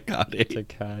 Tecate.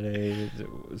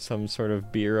 Tecate, some sort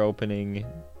of beer opening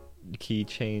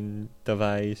keychain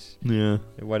device. Yeah.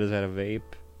 What is that, a vape?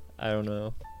 I don't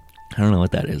know. I don't know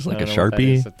what that is. Like I a don't know what that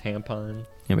Sharpie? is, a tampon.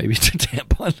 Yeah, maybe it's a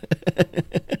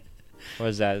tampon. What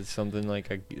is that? Something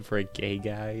like for a gay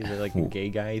guy? Is it like a gay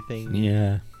guy thing?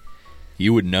 Yeah.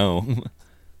 You would know.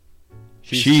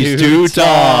 She's too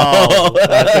tall.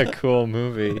 That's a cool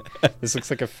movie. This looks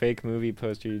like a fake movie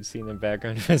poster you'd see in the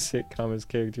background of a sitcom as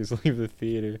characters leave the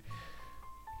theater.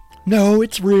 No,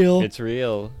 it's real. It's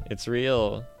real. It's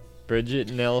real.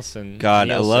 Bridget Nelson. God,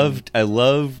 Nielsen. I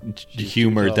love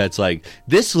humor tall. that's like,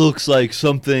 this looks like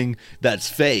something that's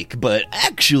fake, but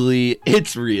actually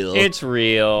it's real. It's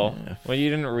real. What you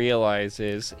didn't realize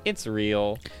is it's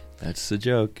real. That's the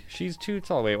joke. She's too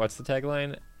tall. Wait, what's the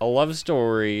tagline? A love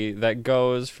story that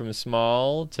goes from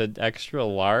small to extra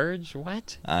large?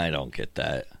 What? I don't get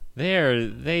that.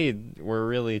 They were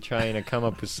really trying to come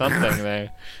up with something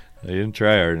there. They didn't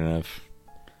try hard enough.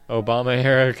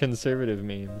 Obama-era conservative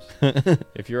memes.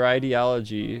 If your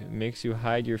ideology makes you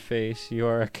hide your face, you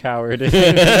are a coward.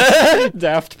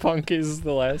 Daft Punk is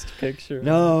the last picture.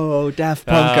 No, Daft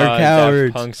Punk are Daft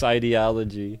cowards. Punk's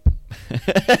ideology.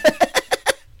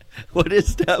 What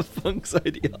is Daft Punk's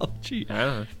ideology? I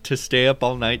don't know. To stay up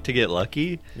all night to get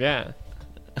lucky? Yeah.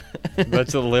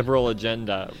 That's a liberal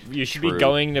agenda. You should True. be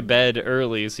going to bed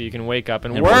early so you can wake up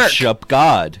and And work. worship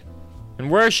God.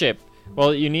 And worship.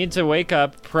 Well, you need to wake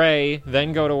up, pray,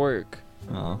 then go to work.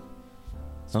 Oh.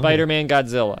 Spider-Man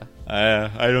Godzilla.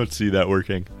 I don't see that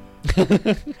working.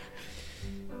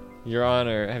 Your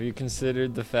Honor, have you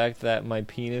considered the fact that my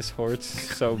penis hurts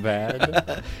so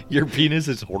bad? Your penis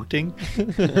is horting?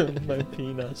 My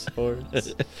penis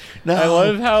hurts. No. I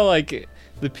love how, like,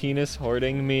 the penis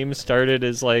hoarding meme started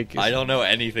as, like... I don't know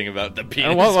anything about the penis.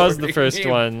 And what was the hoarding first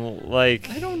meme. one? Like...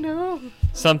 I don't know.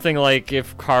 Something like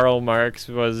if Karl Marx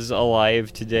was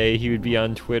alive today, he would be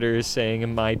on Twitter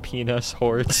saying, my penis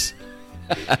hurts.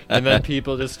 And then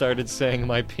people just started saying,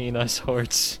 my penis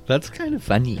hurts. That's kind of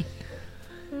funny.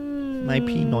 My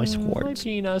penis My hurts.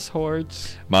 penis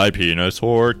hurts. My penis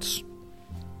hurts.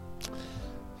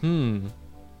 Hmm.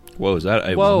 Whoa, is that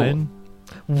a Whoa.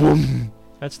 woman?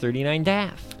 That's 39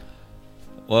 Daft.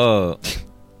 Whoa.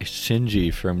 It's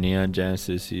Shinji from Neon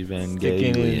Genesis Sticking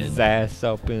his Evangelion. ass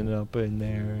up in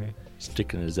there.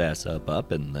 Sticking his ass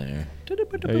up in there.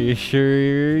 Are you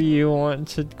sure you want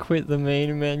to quit the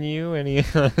main menu? Any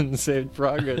unsaved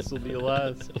progress will be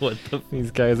lost. What the? These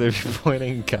guys are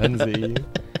pointing guns at you.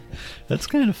 That's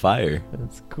kind of fire.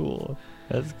 That's cool.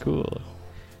 That's cool.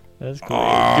 That's cool.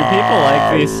 Do people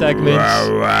like these segments?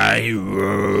 Leave in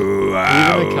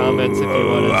the comments if you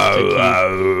want us to keep...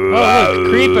 Oh, look,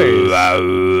 creepers!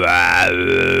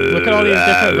 Look at all these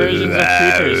different versions of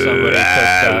creepers somebody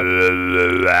cooked up.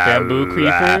 Bamboo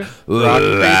creeper, rock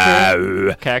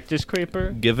creeper, cactus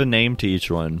creeper. Give a name to each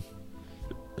one.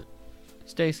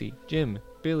 Stacy, Jim,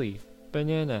 Billy,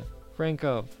 Banana,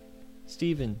 Franco,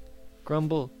 Steven,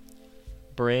 Grumble,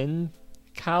 Bryn,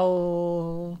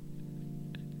 Cal...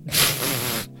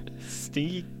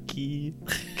 Sticky,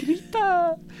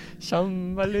 Krita,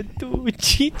 Shambaletu,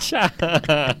 Chicha.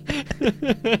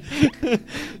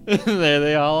 There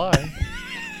they all are.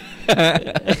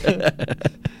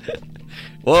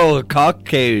 Whoa, a cock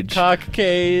cage. Cock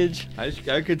cage.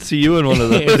 I could see you in one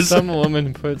of If those. some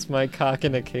woman puts my cock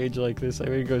in a cage like this, I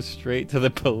would go straight to the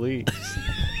police.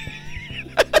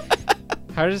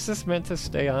 How is this meant to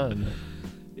stay on?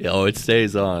 Oh, it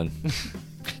stays on.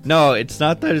 No, it's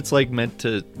not that it's like meant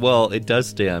to. Well, it does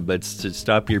stay on, but it's to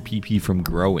stop your pee from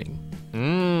growing.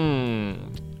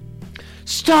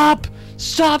 Stop!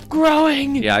 Stop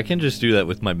growing! Yeah, I can just do that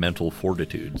with my mental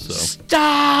fortitude. So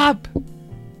Stop!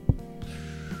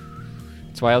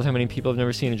 It's wild how many people have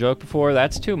never seen a joke before.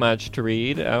 That's too much to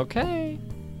read. Okay.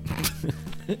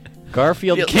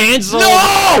 Garfield canceled!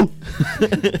 No!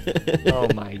 Oh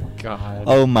my god.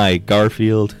 Oh my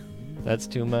Garfield. That's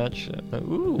too much.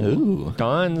 Ooh. Ooh.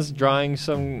 Don's drawing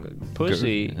some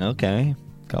pussy. Okay,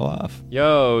 go off.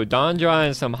 Yo, Don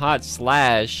drawing some hot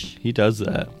slash. He does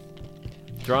that.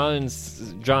 Drawing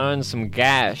some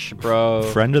gash, bro.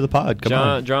 Friend of the pod. Come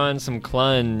on. Drawing some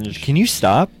clunge. Can you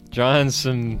stop? Drawing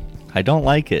some I don't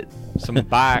like it.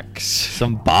 box.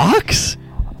 Some box?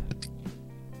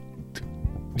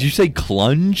 Did you say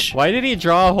clunge? Why did he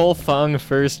draw a whole thong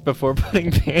first before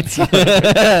putting pants on?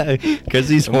 Because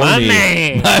he's horny.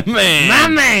 man. My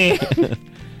man. Mommy!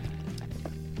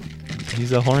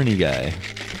 He's a horny guy.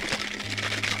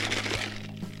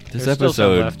 This There's still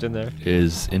some episode left in there.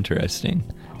 is interesting.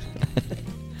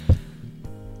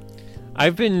 I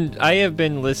have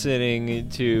been listening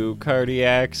to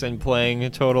Cardiacs and playing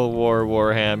Total War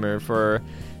Warhammer for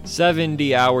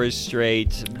 70 hours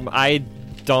straight. I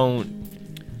don't.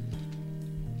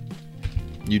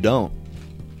 You don't.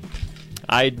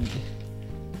 Have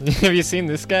you seen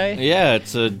this guy? Yeah,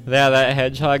 it's a. Yeah, that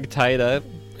hedgehog tied up.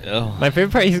 Oh. My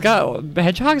favorite part,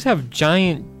 hedgehogs have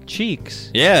giant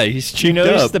cheeks. Yeah, he's You cheeked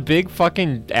notice up. the big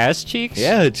fucking ass cheeks?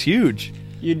 Yeah, it's huge.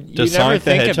 You Does never Sonic the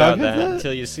think Hedgehog about have that that?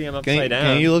 until you see him upside Can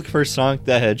down. you look for Sonic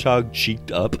the Hedgehog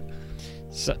cheeked up?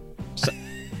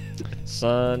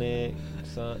 Sonic.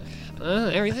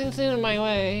 Everything's in my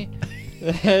way.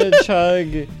 The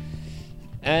hedgehog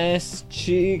Ass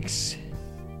cheeks.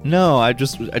 No, I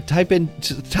type in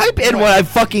what I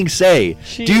fucking say.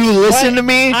 Cheeks. Do you listen What? to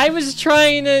me? I was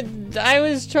trying to.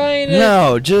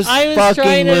 No, just I was fucking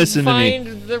trying to listen to me.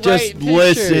 find the Just right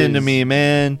listen to pictures. me,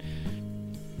 man.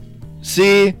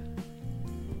 See?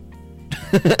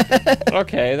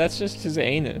 Okay, that's just his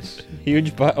anus.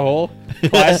 Huge butthole.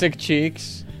 Classic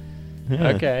cheeks. Yeah.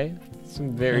 Okay. Some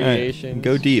All right, variations.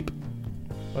 go deep.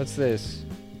 What's this?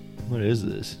 What is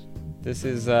this? This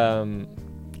is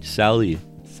Sally.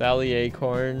 Sally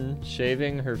Acorn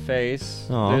shaving her face.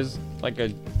 Aw. There's like a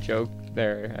joke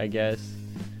there, I guess.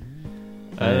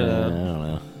 I I don't don't know.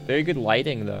 know. Very good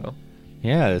lighting though.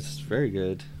 Yeah, it's very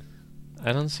good.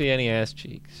 I don't see any ass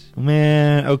cheeks.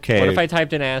 Man, okay. What if I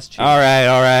typed in ass cheeks? All right,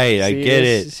 I See, get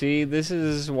this- it. See, this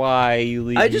is why you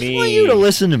leave I just me. want you to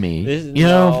listen to me. You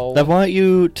know, I want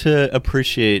you to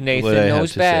appreciate Nathan what I have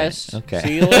knows to best. say. Okay.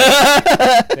 See, look.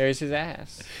 There's his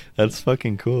ass. That's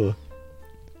fucking cool.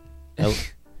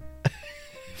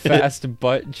 Fast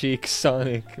butt cheek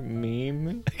Sonic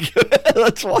meme.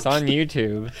 Let's watch It's on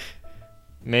YouTube.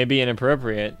 Maybe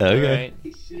inappropriate. Okay. Alright.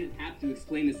 You shouldn't have to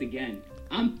explain this again.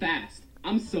 I'm fast.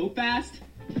 I'm so fast.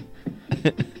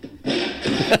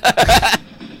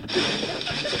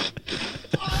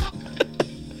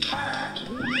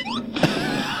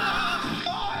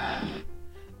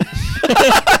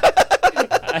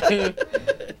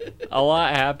 A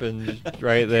lot happened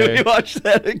right Can we there. watch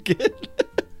that again?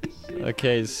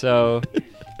 Okay, so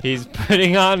he's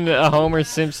putting on a Homer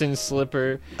Simpson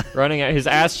slipper, running out. His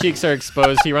ass cheeks are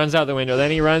exposed. He runs out the window. Then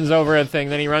he runs over a thing.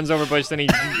 Then he runs over a bush. Then he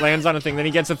lands on a thing. Then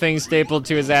he gets a thing stapled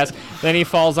to his ass. Then he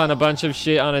falls on a bunch of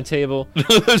shit on a table.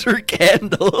 No, those are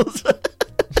candles.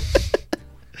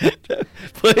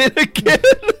 Play it again.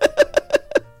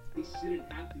 You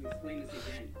shouldn't have to explain this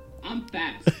again. I'm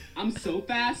fast. I'm so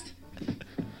fast.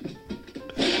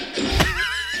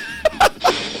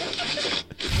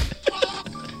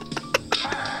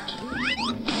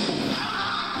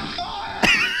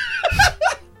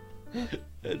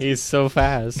 He's so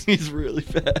fast. He's really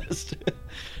fast.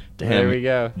 Damn. There we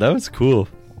go. That was cool.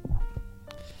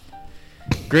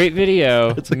 Great video,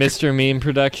 It's a- Mr. Meme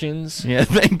Productions. Yeah,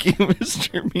 thank you,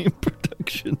 Mr. Meme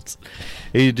Productions.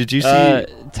 Hey, did you see?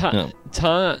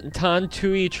 No.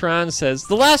 Tui Tron says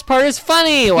the last part is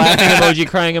funny. Laughing emoji,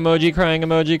 crying emoji, crying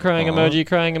emoji, crying Aw. emoji,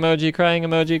 crying emoji, crying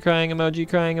emoji, crying emoji,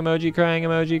 crying emoji, crying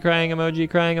emoji, crying emoji,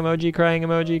 crying emoji, crying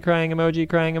emoji, crying emoji,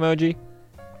 crying emoji.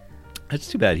 That's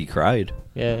too bad he cried.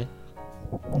 Yeah.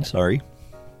 I'm sorry.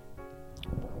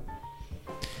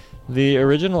 The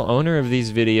original owner of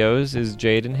these videos is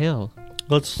Jaden Hill.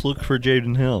 Let's look for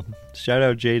Jaden Hill. Shout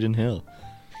out Jaden Hill.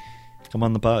 Come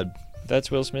on the pod.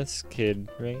 That's Will Smith's kid,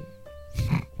 right?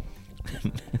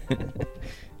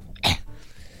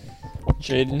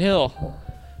 Jaden Hill.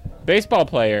 Baseball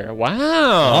player.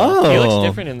 Wow. He looks Oh.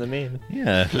 different in the meme.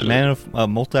 Yeah, man of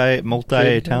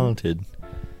multi-talented.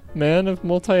 Man of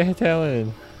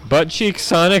multi-talent. Butt cheek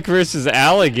Sonic versus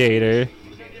alligator.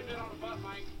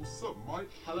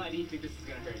 How loud do you think this is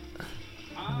gonna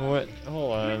hurt? What?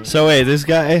 Hold on. So wait, this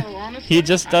guy, He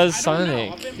just does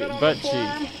Sonic butt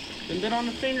cheek. Been bit on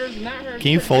the fingers and that hurts.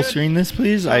 can you full screen this,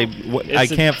 please? I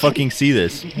It's a- can't fucking see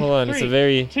this. Hold on. It's a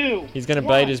very. Two. He's gonna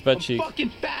bite his butt cheek. Fucking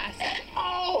fast.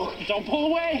 Oh! Don't pull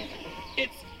away.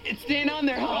 It's staying on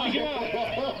there, huh?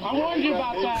 I warned you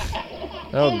about that.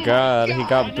 Oh God! He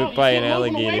got bit by an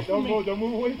alligator. Don't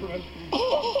move away from it.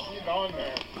 Keep on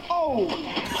there. Oh!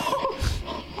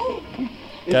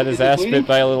 Got his ass bit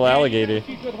by a little alligator.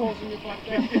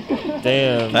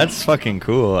 Damn. That's fucking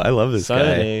cool. I love this guy.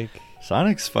 Sonic.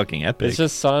 Sonic's fucking epic. It's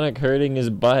just Sonic hurting his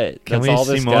butt. Can That's we all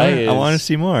see this more? guy is. I want to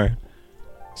see more.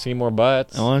 See more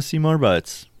butts. I want to see more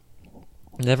butts.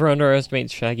 Never underestimate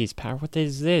Shaggy's power. What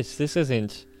is this? This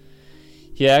isn't.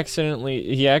 He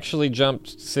actually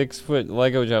jumped 6-foot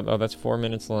Lego jump. Oh, that's 4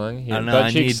 minutes long. He I don't know, butt I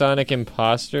cheek need- Sonic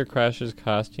imposter crashes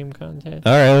costume contest.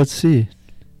 All right, let's see.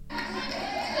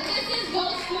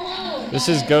 This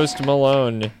is Ghost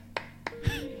Malone.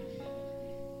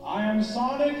 I am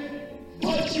Sonic.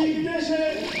 Butt cheek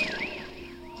edition.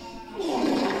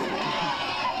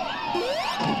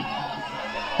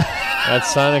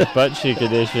 That's Sonic butt cheek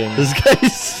edition. This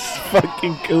guy's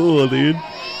fucking cool, dude.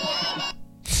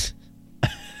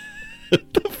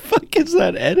 What the fuck is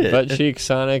that edit? Butt cheek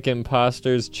Sonic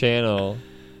Imposters channel.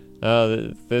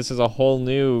 Oh, this is a whole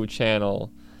new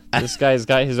channel. This guy's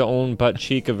got his own butt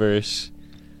cheek-averse.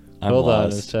 I'm Hold on a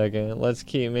lost. second. Let's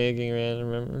keep making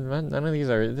random. None of these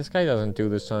are. This guy doesn't do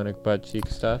the Sonic butt cheek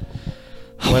stuff.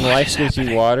 When life gives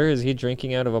you water, is he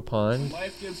drinking out of a pond?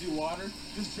 Life gives you water.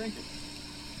 Just drink it.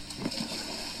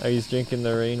 Oh, he's drinking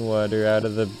the rainwater out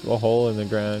of a hole in the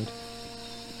ground.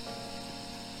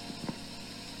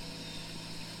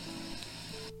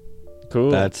 Cool.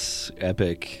 That's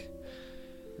epic.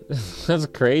 That's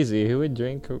crazy. Who would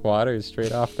drink water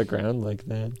straight off the ground like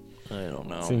that? I don't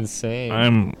know. It's insane.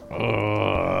 I'm.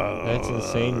 That's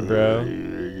insane,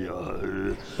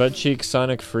 bro. Butt cheek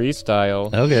Sonic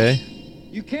freestyle. Okay.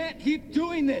 You can't keep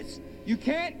doing this. You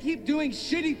can't keep doing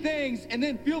shitty things and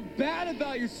then feel bad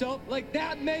about yourself like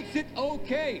that makes it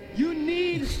okay. You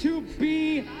need to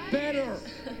be better.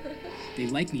 They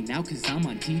like me now cause I'm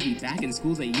on TV. Back in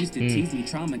school they used to tease me,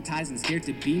 traumatized and scared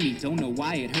to be me. Don't know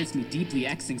why it hurts me deeply,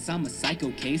 Xing some a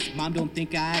psycho case. Mom don't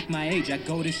think I act my age. I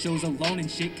go to shows alone and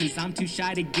shit cause I'm too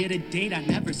shy to get a date. I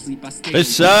never sleep, I stay.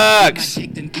 This sucks.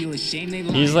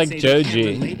 He's like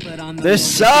Joji.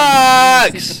 This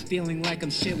sucks. Feeling like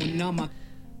I'm shit when I'm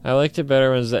I liked it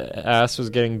better when his ass was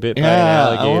getting bit by an Yeah,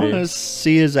 I alligator. want to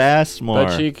see his ass more.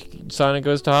 Butt cheek Sonic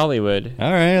Goes to Hollywood.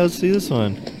 All right, let's see this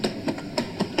one.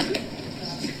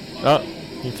 Oh,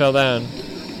 he fell down.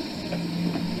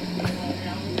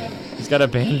 He's got a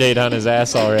band-aid on his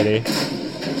ass already.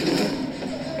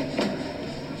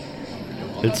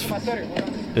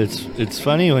 It's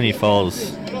funny when he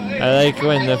falls. I like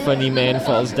when the funny man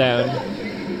falls down.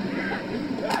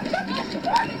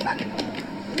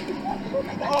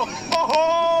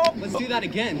 Let's do that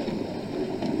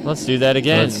again. Let's do that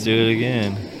again. Let's do it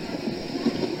again.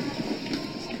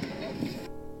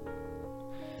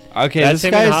 Okay, That's this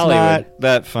him in guy's Hollywood. not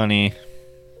that funny.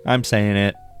 I'm saying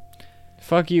it.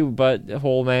 Fuck you,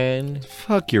 butthole man.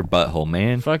 Fuck your butthole,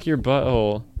 man. Fuck your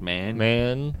butthole. Man.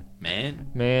 Man. Man.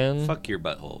 Man. Fuck your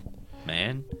butthole.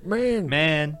 Man. Man.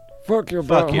 Man. Fuck your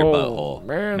Fuck butthole. your butthole.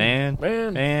 Man. Man.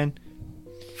 Man. Man.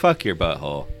 Fuck your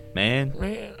butthole. Man.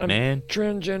 Man. I'm Man.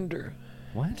 transgender.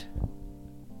 What?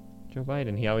 Joe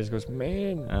Biden, he always goes,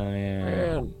 man. Oh, yeah.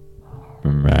 Man.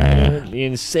 Man. The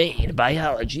insane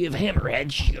biology of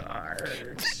hammerhead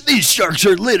sharks. These sharks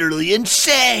are literally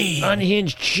insane.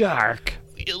 Unhinged shark.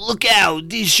 Look out.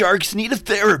 These sharks need a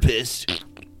therapist.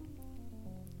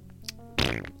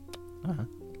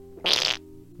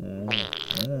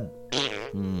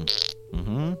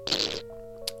 Mm-hmm.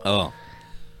 Oh.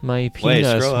 My Wait, penis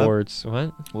scroll up. sports.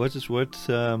 What? What's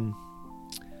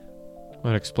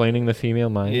What, explaining the female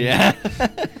mind? yeah.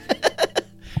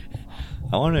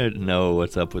 I want to know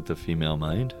what's up with the female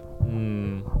mind.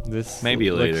 This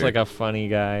Maybe looks later. like a funny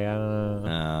guy. I don't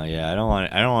know. Yeah, I don't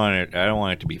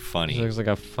want it to be funny. He looks like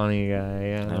a funny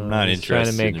guy. I'm not He's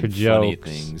interested trying to make in jokes. funny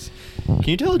things. Can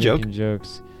you tell a joke? Making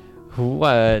jokes.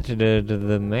 What did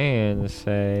the man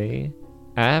say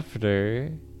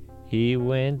after he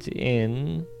went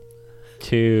in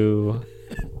to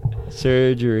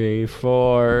surgery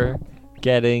for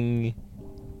getting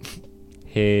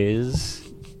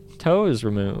his toes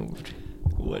removed?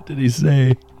 What did he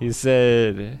say? He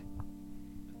said,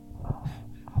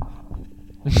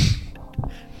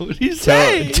 What did he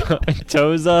say?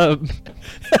 toes up.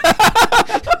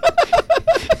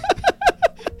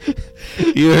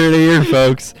 You heard it here,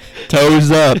 folks. Toes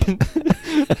up.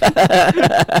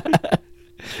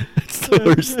 It's the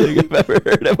worst thing I've ever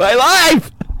heard in my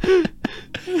life.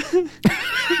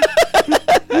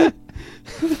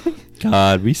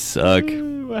 God, we suck.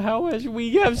 How much?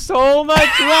 We have so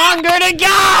much longer to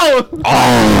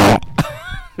go.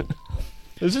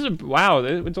 This is wow.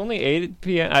 It's only 8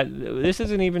 p.m. This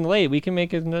isn't even late. We can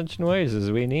make as much noise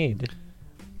as we need.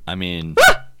 I mean,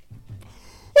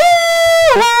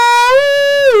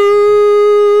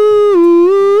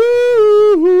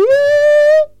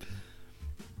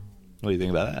 what do you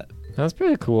think about that? That's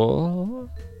pretty cool.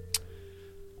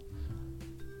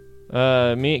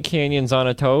 Meat Canyon's on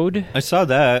a toad. I saw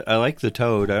that. I like the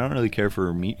toad. I don't really care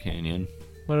for Meat Canyon.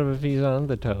 What if he's on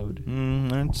the toad?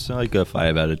 That's like a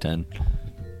 5 out of 10.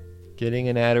 Getting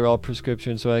an Adderall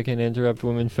prescription so I can interrupt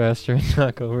women faster and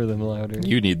knock over them louder.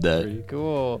 You need that. Pretty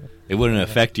cool. It wouldn't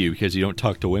affect you because you don't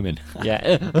talk to women.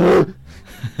 Yeah.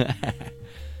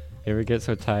 You ever get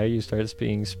so tired you start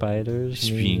seeing spiders?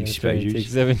 Seeing spiders? Take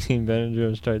 17 Benadryl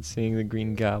and start seeing the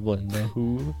Green Goblin. The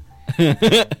Who?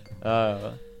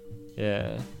 Oh.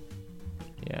 Yeah.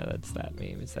 Yeah, that's that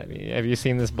meme. It's that meme. Have you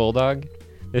seen this bulldog?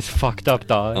 This fucked up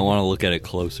dog? I want to look at it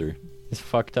closer. This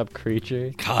fucked up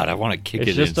creature? God, I want to kick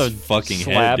It's it just in a its fucking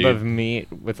slab head, dude. of meat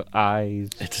with eyes.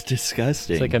 It's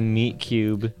disgusting. It's like a meat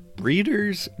cube.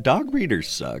 Dog breeders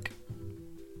suck.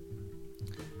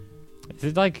 Is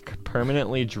it like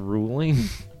permanently drooling?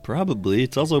 Probably.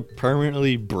 It's also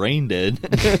permanently brain dead.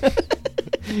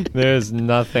 There's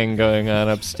nothing going on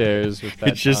upstairs with that.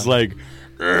 It's just dog.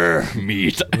 like,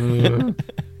 meat.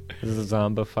 This is a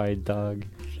zombified dog.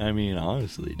 I mean,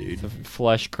 honestly, dude. The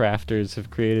flesh crafters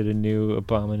have created a new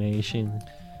abomination.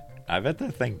 I bet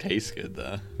that thing tastes good,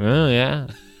 though. Oh, yeah.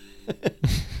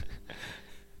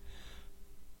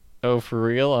 Oh, for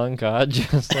real? On God,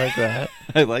 just like that?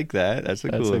 I like that. That's a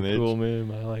That's cool a image. cool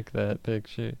meme. I like that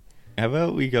picture. How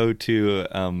about we go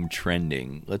to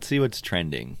trending? Let's see what's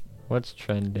trending. What's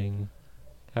trending?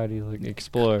 How do you look?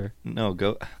 Explore. No,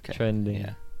 go. Okay. Trending.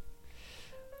 Yeah.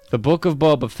 The Book of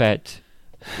Boba Fett.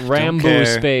 Rambo care.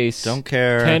 Space. Don't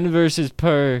care. 10 versus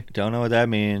Per. Don't know what that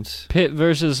means. Pitt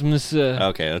versus Msa.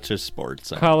 Okay, let's just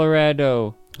sports.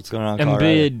 Colorado. What's going on in Colorado?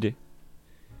 Embiid.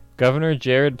 Governor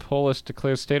Jared Polis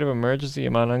declares state of emergency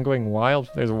among ongoing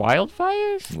There's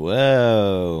wildfires?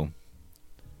 Whoa.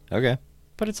 Okay.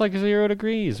 But it's like 0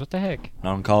 degrees. What the heck?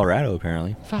 Not in Colorado,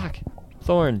 apparently. Fuck.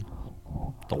 Thorn.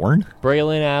 Thorn?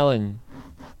 Braylon Allen.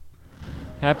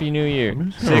 Happy New Year.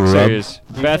 Sixers.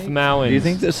 Beth Mowins. Do you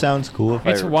think this sounds cool if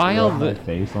It's I wild rub my that-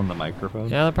 face on the microphone?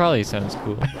 Yeah, that probably sounds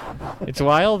cool. It's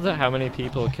wild how many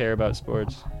people care about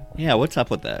sports. Yeah, what's up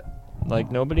with that?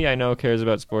 Like, nobody I know cares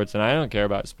about sports, and I don't care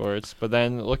about sports. But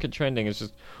then, look at trending. It's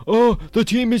just, oh, the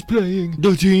team is playing.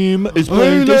 The team is I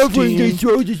playing love this when they team.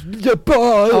 throw the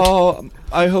ball. Oh,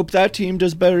 I hope that team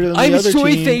does better than I'm the other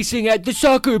soy team. facing at the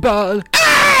soccer ball.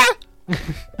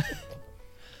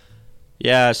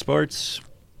 Yeah, sports.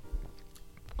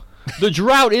 The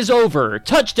drought is over.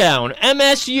 Touchdown,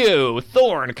 MSU.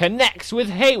 Thorne connects with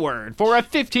Hayward for a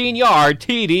 15-yard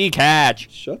TD catch.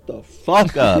 Shut the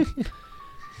fuck up.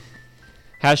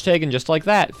 Hashtag and just like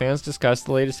that. Fans discuss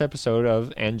the latest episode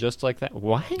of And Just Like That.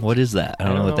 What? What is that? I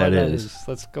don't know what that is.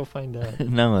 Let's go find out.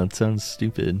 No, it sounds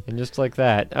stupid. And Just Like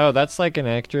That. Oh, that's like an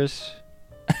actress.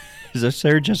 Is that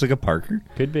Sarah Jessica Parker?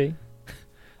 Could be.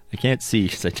 I can't see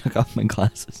because I took off my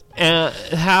glasses.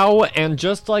 How And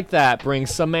Just Like That brings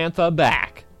Samantha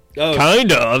back. Oh,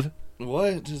 Kind of.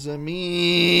 what does that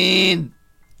mean?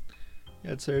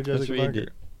 Yeah, it's Sarah Let's Jessica read Parker. it.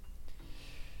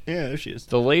 Yeah, there she is.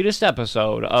 The latest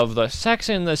episode of the Sex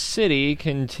and the City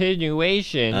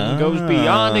continuation goes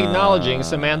beyond acknowledging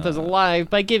Samantha's alive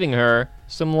by giving her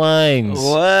some lines.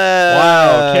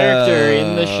 Wow, character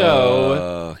in the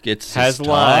show gets has to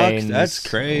talk? lines. That's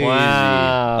crazy.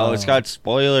 Wow. Oh, it's got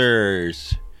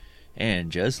spoilers.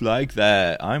 And just like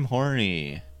that, I'm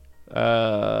horny.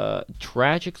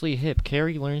 Tragically hip.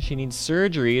 Carrie learns she needs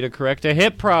surgery to correct a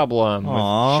hip problem. With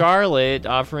Aw. Charlotte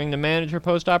offering to manage her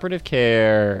post-operative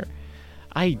care.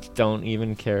 I don't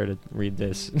even care to read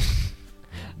this.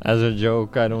 As a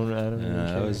joke, I don't even That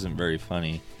care. wasn't very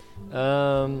funny.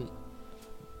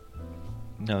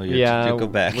 No, you Yeah, have to go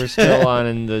back. we're still on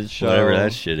in the show. Whatever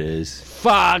that shit is.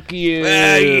 Fuck you.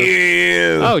 Fuck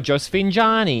you. Oh, Josephine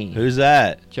Johnny. Who's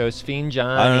that? Josephine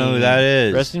Johnny. I don't know who that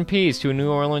is. Rest in peace to a New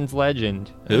Orleans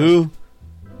legend. Who?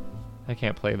 I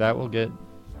can't play that. We'll get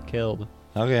killed.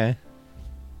 Okay.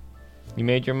 You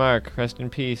made your mark. Rest in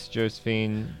peace,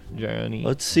 Josephine Johnny.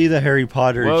 Let's see the Harry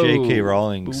Potter Whoa. J.K.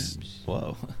 Rowling's. Oops.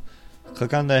 Whoa.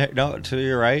 Click on the... No, to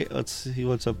your right. Let's see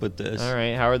what's up with this. All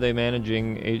right. How are they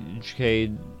managing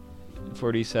HK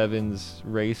 47's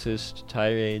racist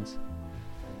tirades?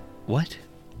 What?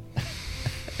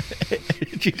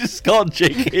 Did you just call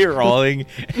J.K. Rowling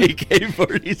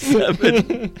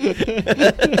AK-47?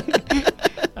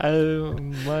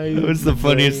 That was the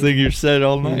funniest thing you've said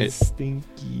all night.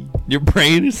 Stinky. Your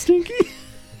brain is stinky?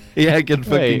 Yeah, I can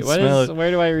fucking Wait, what smell is? it.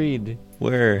 Where do I read?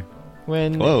 Where?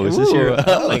 When? Whoa, is this your-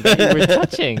 Oh my God, we're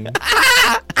touching.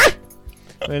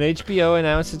 When HBO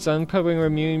announced its upcoming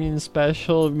reunion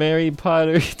special, Mary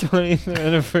Potter 20th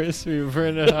anniversary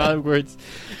Return to Hogwarts,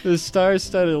 the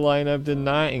star-studded lineup did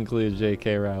not include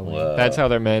J.K. Rowling. Whoa. That's how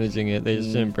they're managing it. They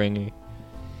just didn't bring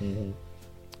her.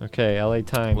 Okay, LA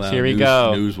Times. Wow, Here we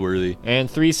go. Newsworthy. And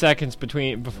 3 seconds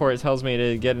before it tells me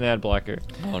to get an ad blocker.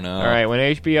 Oh no. All right, when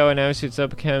HBO announced its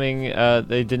upcoming,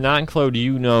 they did not include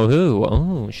You Know Who.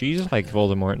 Oh, she's like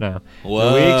Voldemort now.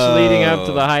 Whoa. The weeks leading up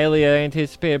to the highly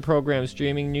anticipated program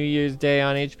streaming New Year's Day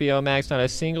on HBO Max, not a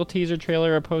single teaser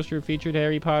trailer or poster featured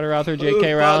Harry Potter author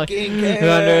J.K. Rowling, who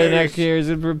under the next years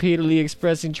is repeatedly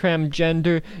expressing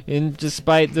transgender. And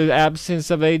despite the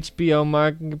absence of HBO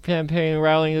marketing campaign,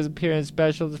 Rowling has appeared in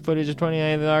special footage of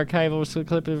 29 the archival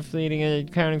clip of fleeting and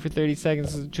accounting for 30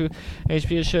 seconds.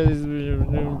 HBO shows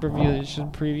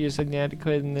previous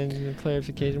inadequate and then the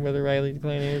clarification whether Riley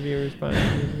declined interview or responded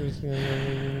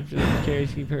to Carrie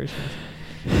persons.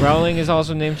 Rowling is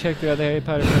also name-checked throughout the Harry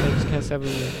Potter franchise, have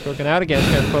spoken out against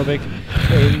transphobic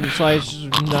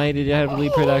 /United heavily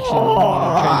production.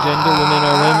 Transgender women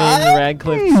are women,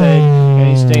 Radcliffe said.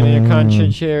 Any statement or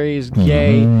contrary is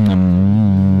gay.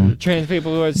 Trans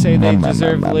people who would say they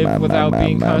deserve to live without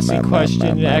being constantly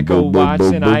questioned. Echo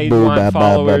Watson, I want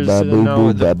followers.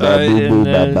 No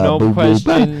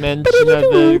question mention of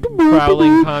the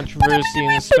Rowling controversy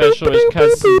in the special which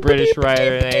cuts the British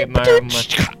writer and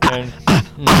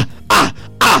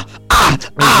It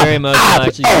was very emotional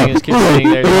actually seeing this kid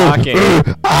sitting there talking.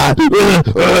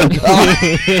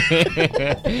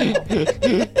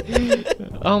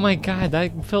 Oh my god,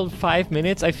 that filled 5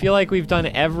 minutes? I feel like we've done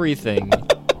everything.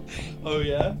 Oh,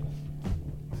 yeah?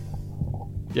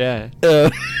 Yeah.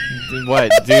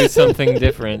 What? Do something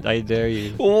different. I dare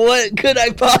you. What could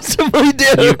I possibly do?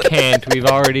 You can't. We've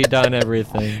already done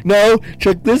everything. No,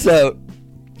 check this out.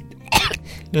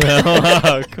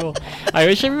 Oh, cool. I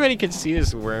wish everybody could see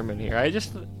this worm in here.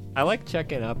 I like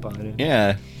checking up on him.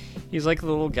 Yeah. He's like the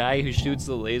little guy who shoots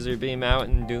the laser beam out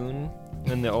in Dune,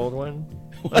 in the old one.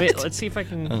 Let's see if I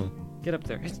can get up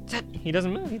there. He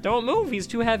doesn't move. He don't move. He's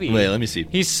too heavy. Wait, let me see.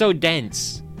 He's so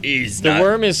dense. The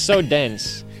worm is so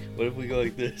dense. What if we go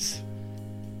like this?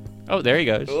 Oh, there he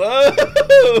goes.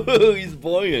 Whoa! He's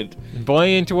buoyant.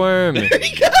 Buoyant worm. There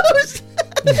he goes!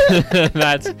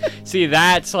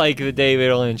 That's like the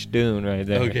David Lynch Dune right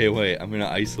there. Okay, wait. I'm gonna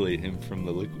isolate him from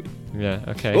the liquid. Yeah,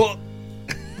 okay. Oh!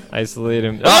 Isolate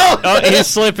him. Oh, he's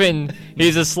slipping.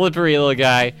 He's a slippery little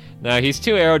guy. No, he's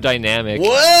too aerodynamic.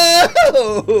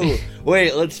 Whoa!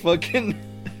 Wait, let's fucking...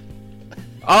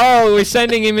 Oh, we're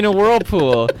sending him in a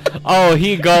whirlpool. Oh,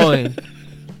 he going.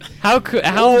 How cool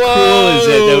is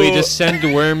it that we just send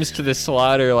worms to the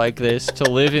slaughter like this to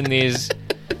live in these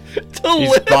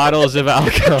bottles of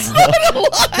alcohol?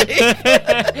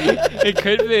 It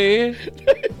could be.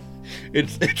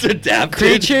 It's adapted.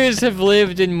 Creatures have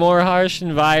lived in more harsh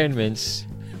environments.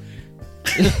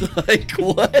 Like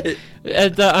what?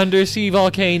 At the undersea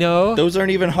volcano. Those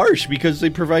aren't even harsh because they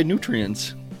provide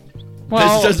nutrients.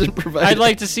 Well, this doesn't provide. I'd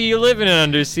like to see you live in an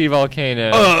undersea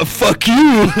volcano. Fuck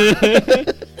you.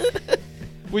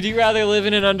 Would you rather live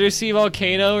in an undersea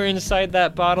volcano or inside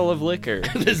that bottle of liquor?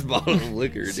 This bottle of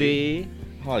liquor. See? Dude.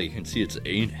 Oh, you can see its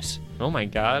anus. Oh my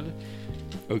god.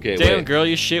 Okay, damn, wait. girl,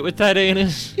 you shit with that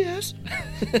anus? Yes.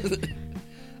 Yes.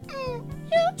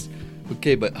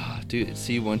 Okay, but dude,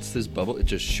 see, once this bubble, it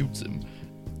just shoots him.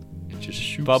 It just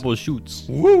shoots. Bubble shoots.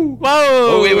 Woo! Whoa!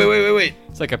 Oh wait!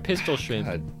 It's like a pistol shrimp.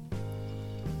 God.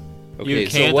 Okay, You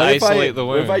can't so what isolate the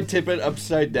What if worm. I tip it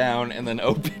upside down and then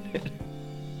open it?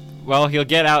 Well, he'll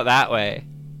get out that way.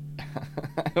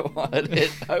 I want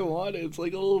it. It's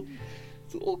like a little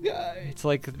guy. It's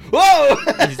like Whoa!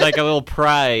 he's like a little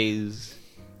prize.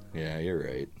 Yeah, you're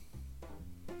right.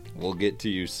 We'll get to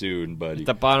you soon, buddy. At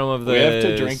the bottom of the we have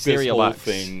to drink this cereal whole box.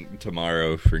 thing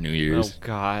tomorrow for New Year's. Oh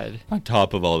god. On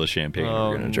top of all the champagne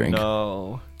we're gonna drink.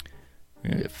 No. We're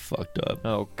gonna get fucked up.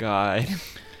 Oh god.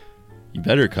 You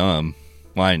better come.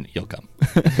 Wine, you'll come.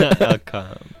 I'll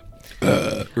come.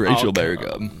 Rachel I'll better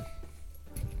come. come.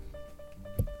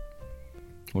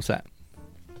 What's that?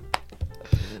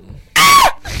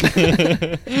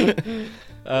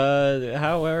 Where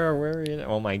are you?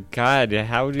 Oh my god,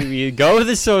 how do we go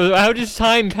this so how does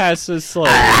time pass so slow?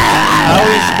 How are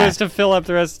we supposed to fill up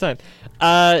the rest of the time?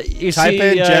 You Type see,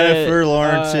 in Jennifer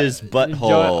Lawrence's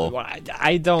butthole.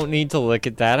 I don't need to look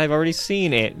at that. I've already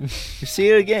seen it. See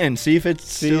it again. See if it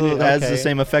still has the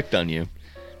same effect on you.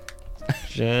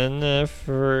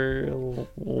 Jennifer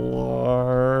Lawrence's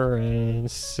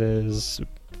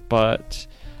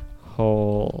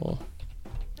butthole.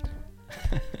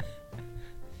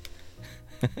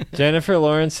 Jennifer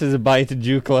Lawrence's bite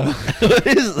Jukla. What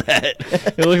is that?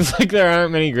 It looks like there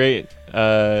aren't many great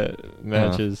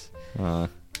matches.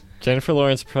 Jennifer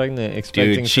Lawrence pregnant,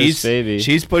 expecting first baby.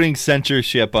 She's putting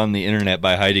censorship on the internet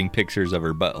by hiding pictures of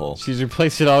her butthole. She's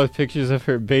replaced it all with pictures of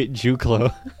her bait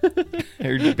Juklo.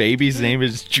 Her baby's name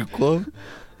is Juklo?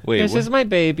 Wait, this is my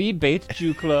baby, bait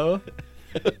Juklo.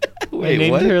 Wait, I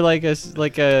named what? her like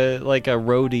a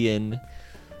Rhodian.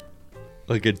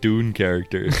 Like a Dune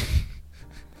character.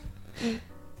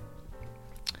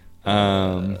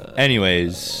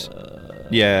 Anyways,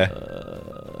 yeah,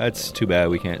 that's too bad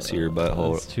we can't see her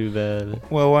butthole. That's too bad.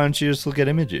 Well, why don't you just look at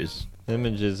images?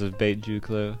 Images of bait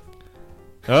Juklo.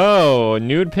 Oh,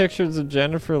 nude pictures of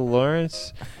Jennifer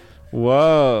Lawrence.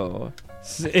 Whoa.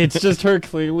 It's just her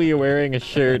clearly wearing a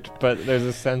shirt, but there's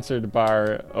a censored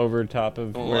bar over top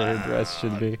of where her breasts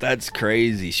should be. That's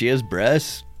crazy. She has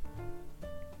breasts?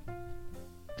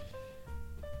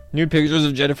 Nude pictures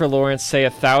of Jennifer Lawrence say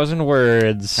 1,000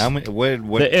 words. How many?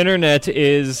 What? The internet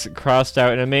is crossed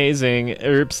out and amazing.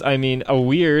 A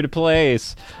weird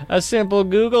place. A simple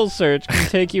Google search can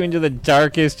take you into the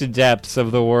darkest depths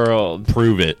of the world.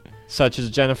 Prove it. Such as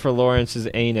Jennifer Lawrence's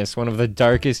anus, one of the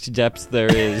darkest depths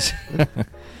there is.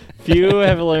 Few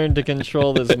have learned to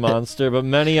control this monster, but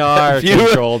many are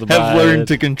controlled by it. Have learned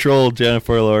to control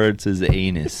Jennifer Lawrence's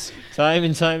anus. Time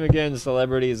and time again,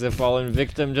 celebrities have fallen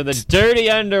victim to the dirty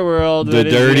underworld. The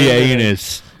dirty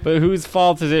anus. But whose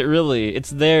fault is it really? It's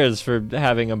theirs for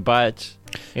having a butt.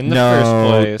 in the first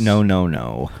place.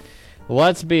 No.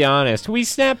 Let's be honest. We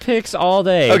snap pics all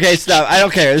day. Okay, stop. I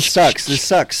don't care. This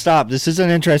sucks. Stop. This isn't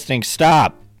interesting.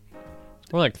 Stop.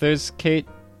 Look, there's Kate,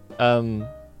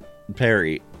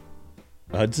 Perry.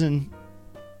 Hudson.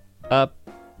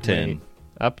 Upton.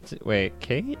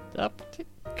 Kate? Upton?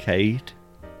 Kate.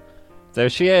 There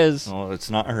she is. Oh, it's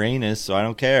not her anus, so I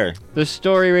don't care. The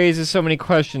story raises so many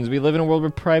questions. We live in a world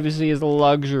where privacy is a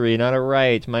luxury, not a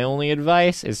right. My only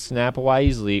advice is snap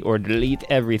wisely or delete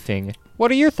everything.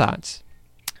 What are your thoughts?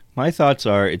 My thoughts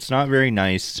are it's not very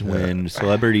nice when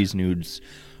celebrities' nudes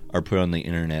are put on the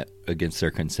internet against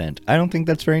their consent. I don't think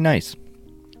that's very nice.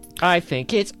 I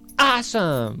think it's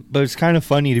awesome. But it's kind of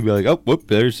funny to be like, oh, whoop,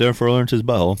 there's Jennifer Lawrence's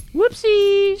butthole.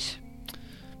 Whoopsies.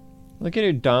 Look at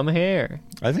her dumb hair.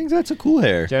 I think that's a cool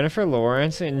hair. Jennifer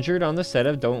Lawrence injured on the set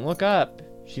of Don't Look Up.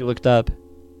 She looked up.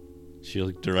 She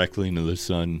looked directly into the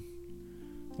sun,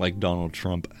 like Donald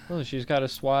Trump. Oh, she's got a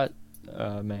SWAT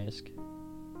mask.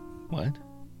 What?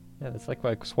 Yeah, that's like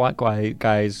what SWAT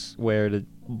guys wear to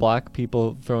block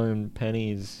people throwing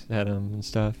pennies at them and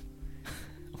stuff.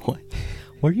 What?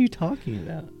 What are you talking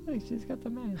about? Like, she's got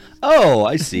the mask. Oh,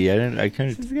 I see. I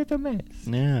kind of. She's got the mask.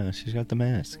 Yeah, she's got the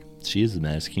mask. She is the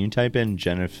mask. Can you type in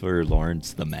Jennifer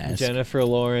Lawrence the mask? Jennifer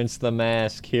Lawrence the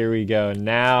mask. Here we go.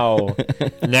 Now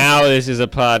this is a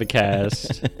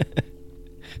podcast.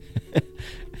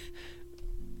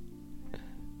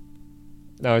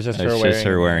 No, it's just her wearing. It's just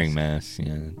her wearing mask.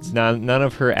 Yeah. None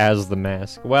of her as the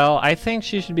mask. Well, I think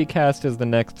she should be cast as the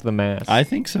next The Mask. I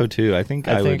think so too. I think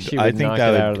I would. She would knock it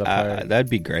out of the park.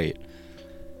 That'd be great.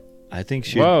 I think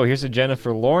she. Whoa! Here's a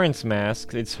Jennifer Lawrence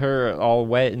mask. It's her all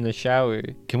wet in the shower.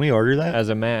 Can we order that as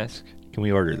a mask? Can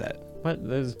we order that? What?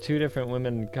 There's 2 different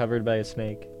women covered by a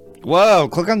snake. Whoa!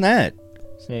 Click on that.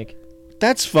 Snake.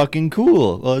 That's fucking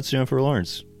cool. Well, it's Jennifer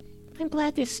Lawrence. I'm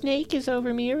glad this snake is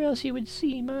over me, or else you would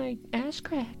see my ass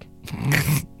crack.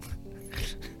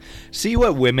 See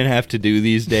what women have to do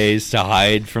these days to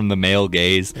hide from the male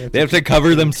gaze? They have to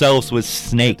cover themselves with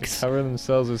snakes. Cover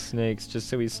themselves with snakes just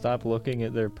so we stop looking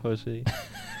at their pussy.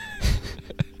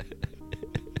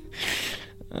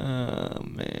 Oh,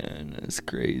 man. That's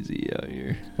crazy out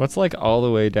here. What's like all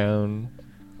the way down?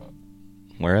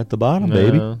 We're at the bottom,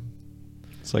 baby.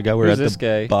 It's like we're at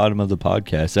the bottom of the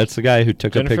podcast. That's the guy who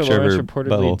took a picture Lawrence of her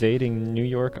reportedly dating New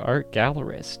York art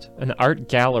gallerist. An art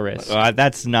gallerist.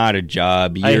 That's not a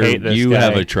job. I hate this You guy.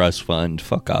 have a trust fund.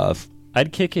 Fuck off.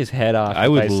 I'd kick his head off. I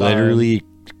would literally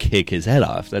kick his head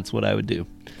off. That's what I would do.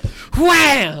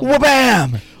 Wham!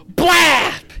 Wha-bam!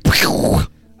 Blap!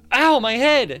 Ow, my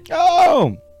head!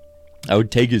 Oh! I would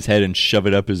take his head and shove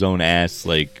it up his own ass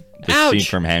like the scene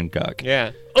from Hancock.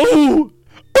 Yeah. Ooh!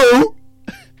 Ooh!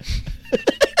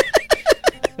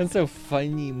 That's a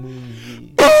funny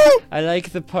movie. I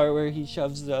like the part where he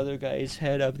shoves the other guy's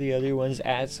head up the other one's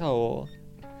asshole.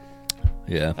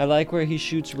 Yeah. I like where he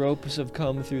shoots ropes of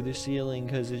cum through the ceiling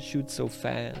because it shoots so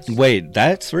fast. Wait,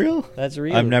 that's real? That's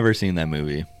real. I've never seen that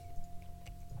movie.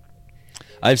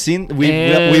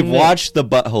 We've watched the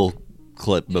butthole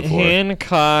clip before.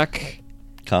 Hancock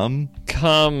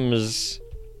comes.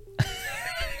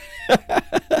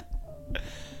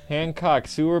 Hancock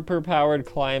super-powered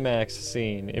climax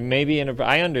scene. It may be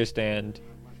I understand.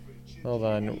 Hold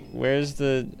on. Where's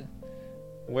the?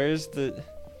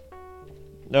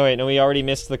 No, wait. No, we already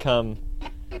missed the cum.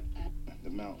 The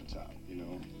mountaintop, you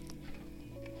know.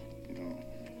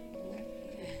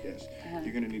 Yes,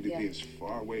 you're gonna need to be as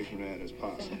far away from that as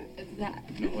possible. No,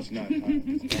 it's not high.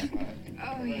 It's not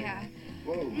high. Oh, yeah.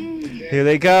 Whoa. Here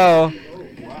they go.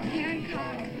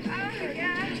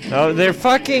 Oh, they're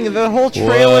fucking. The whole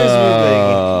trailer's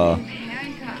moving.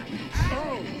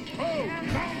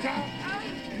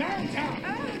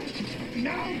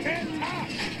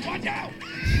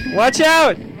 Watch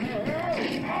out!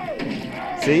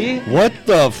 See? What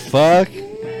the fuck?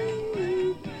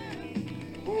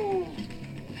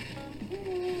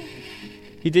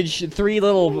 He did 3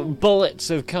 little bullets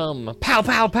of cum. Pow,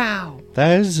 pow, pow.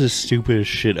 That is the stupidest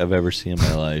shit I've ever seen in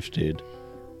my life, dude.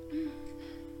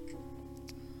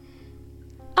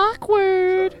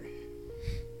 Awkward.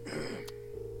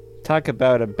 Talk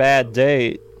about a bad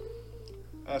date.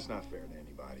 That's not fair to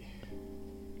anybody.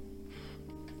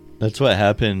 That's what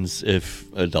happens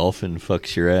if a dolphin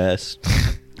fucks your ass.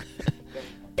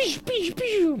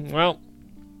 Well.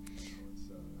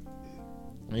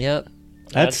 Yep.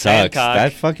 That sucks. Hancock.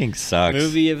 That fucking sucks.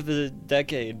 Movie of the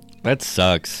decade. That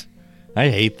sucks. I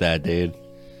hate that, dude.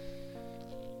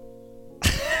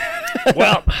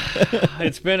 Well,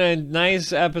 it's been a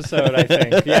nice episode, I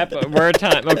think. Yep, we're at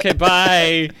time. Okay,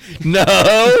 bye.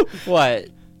 No. What?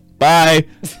 Bye.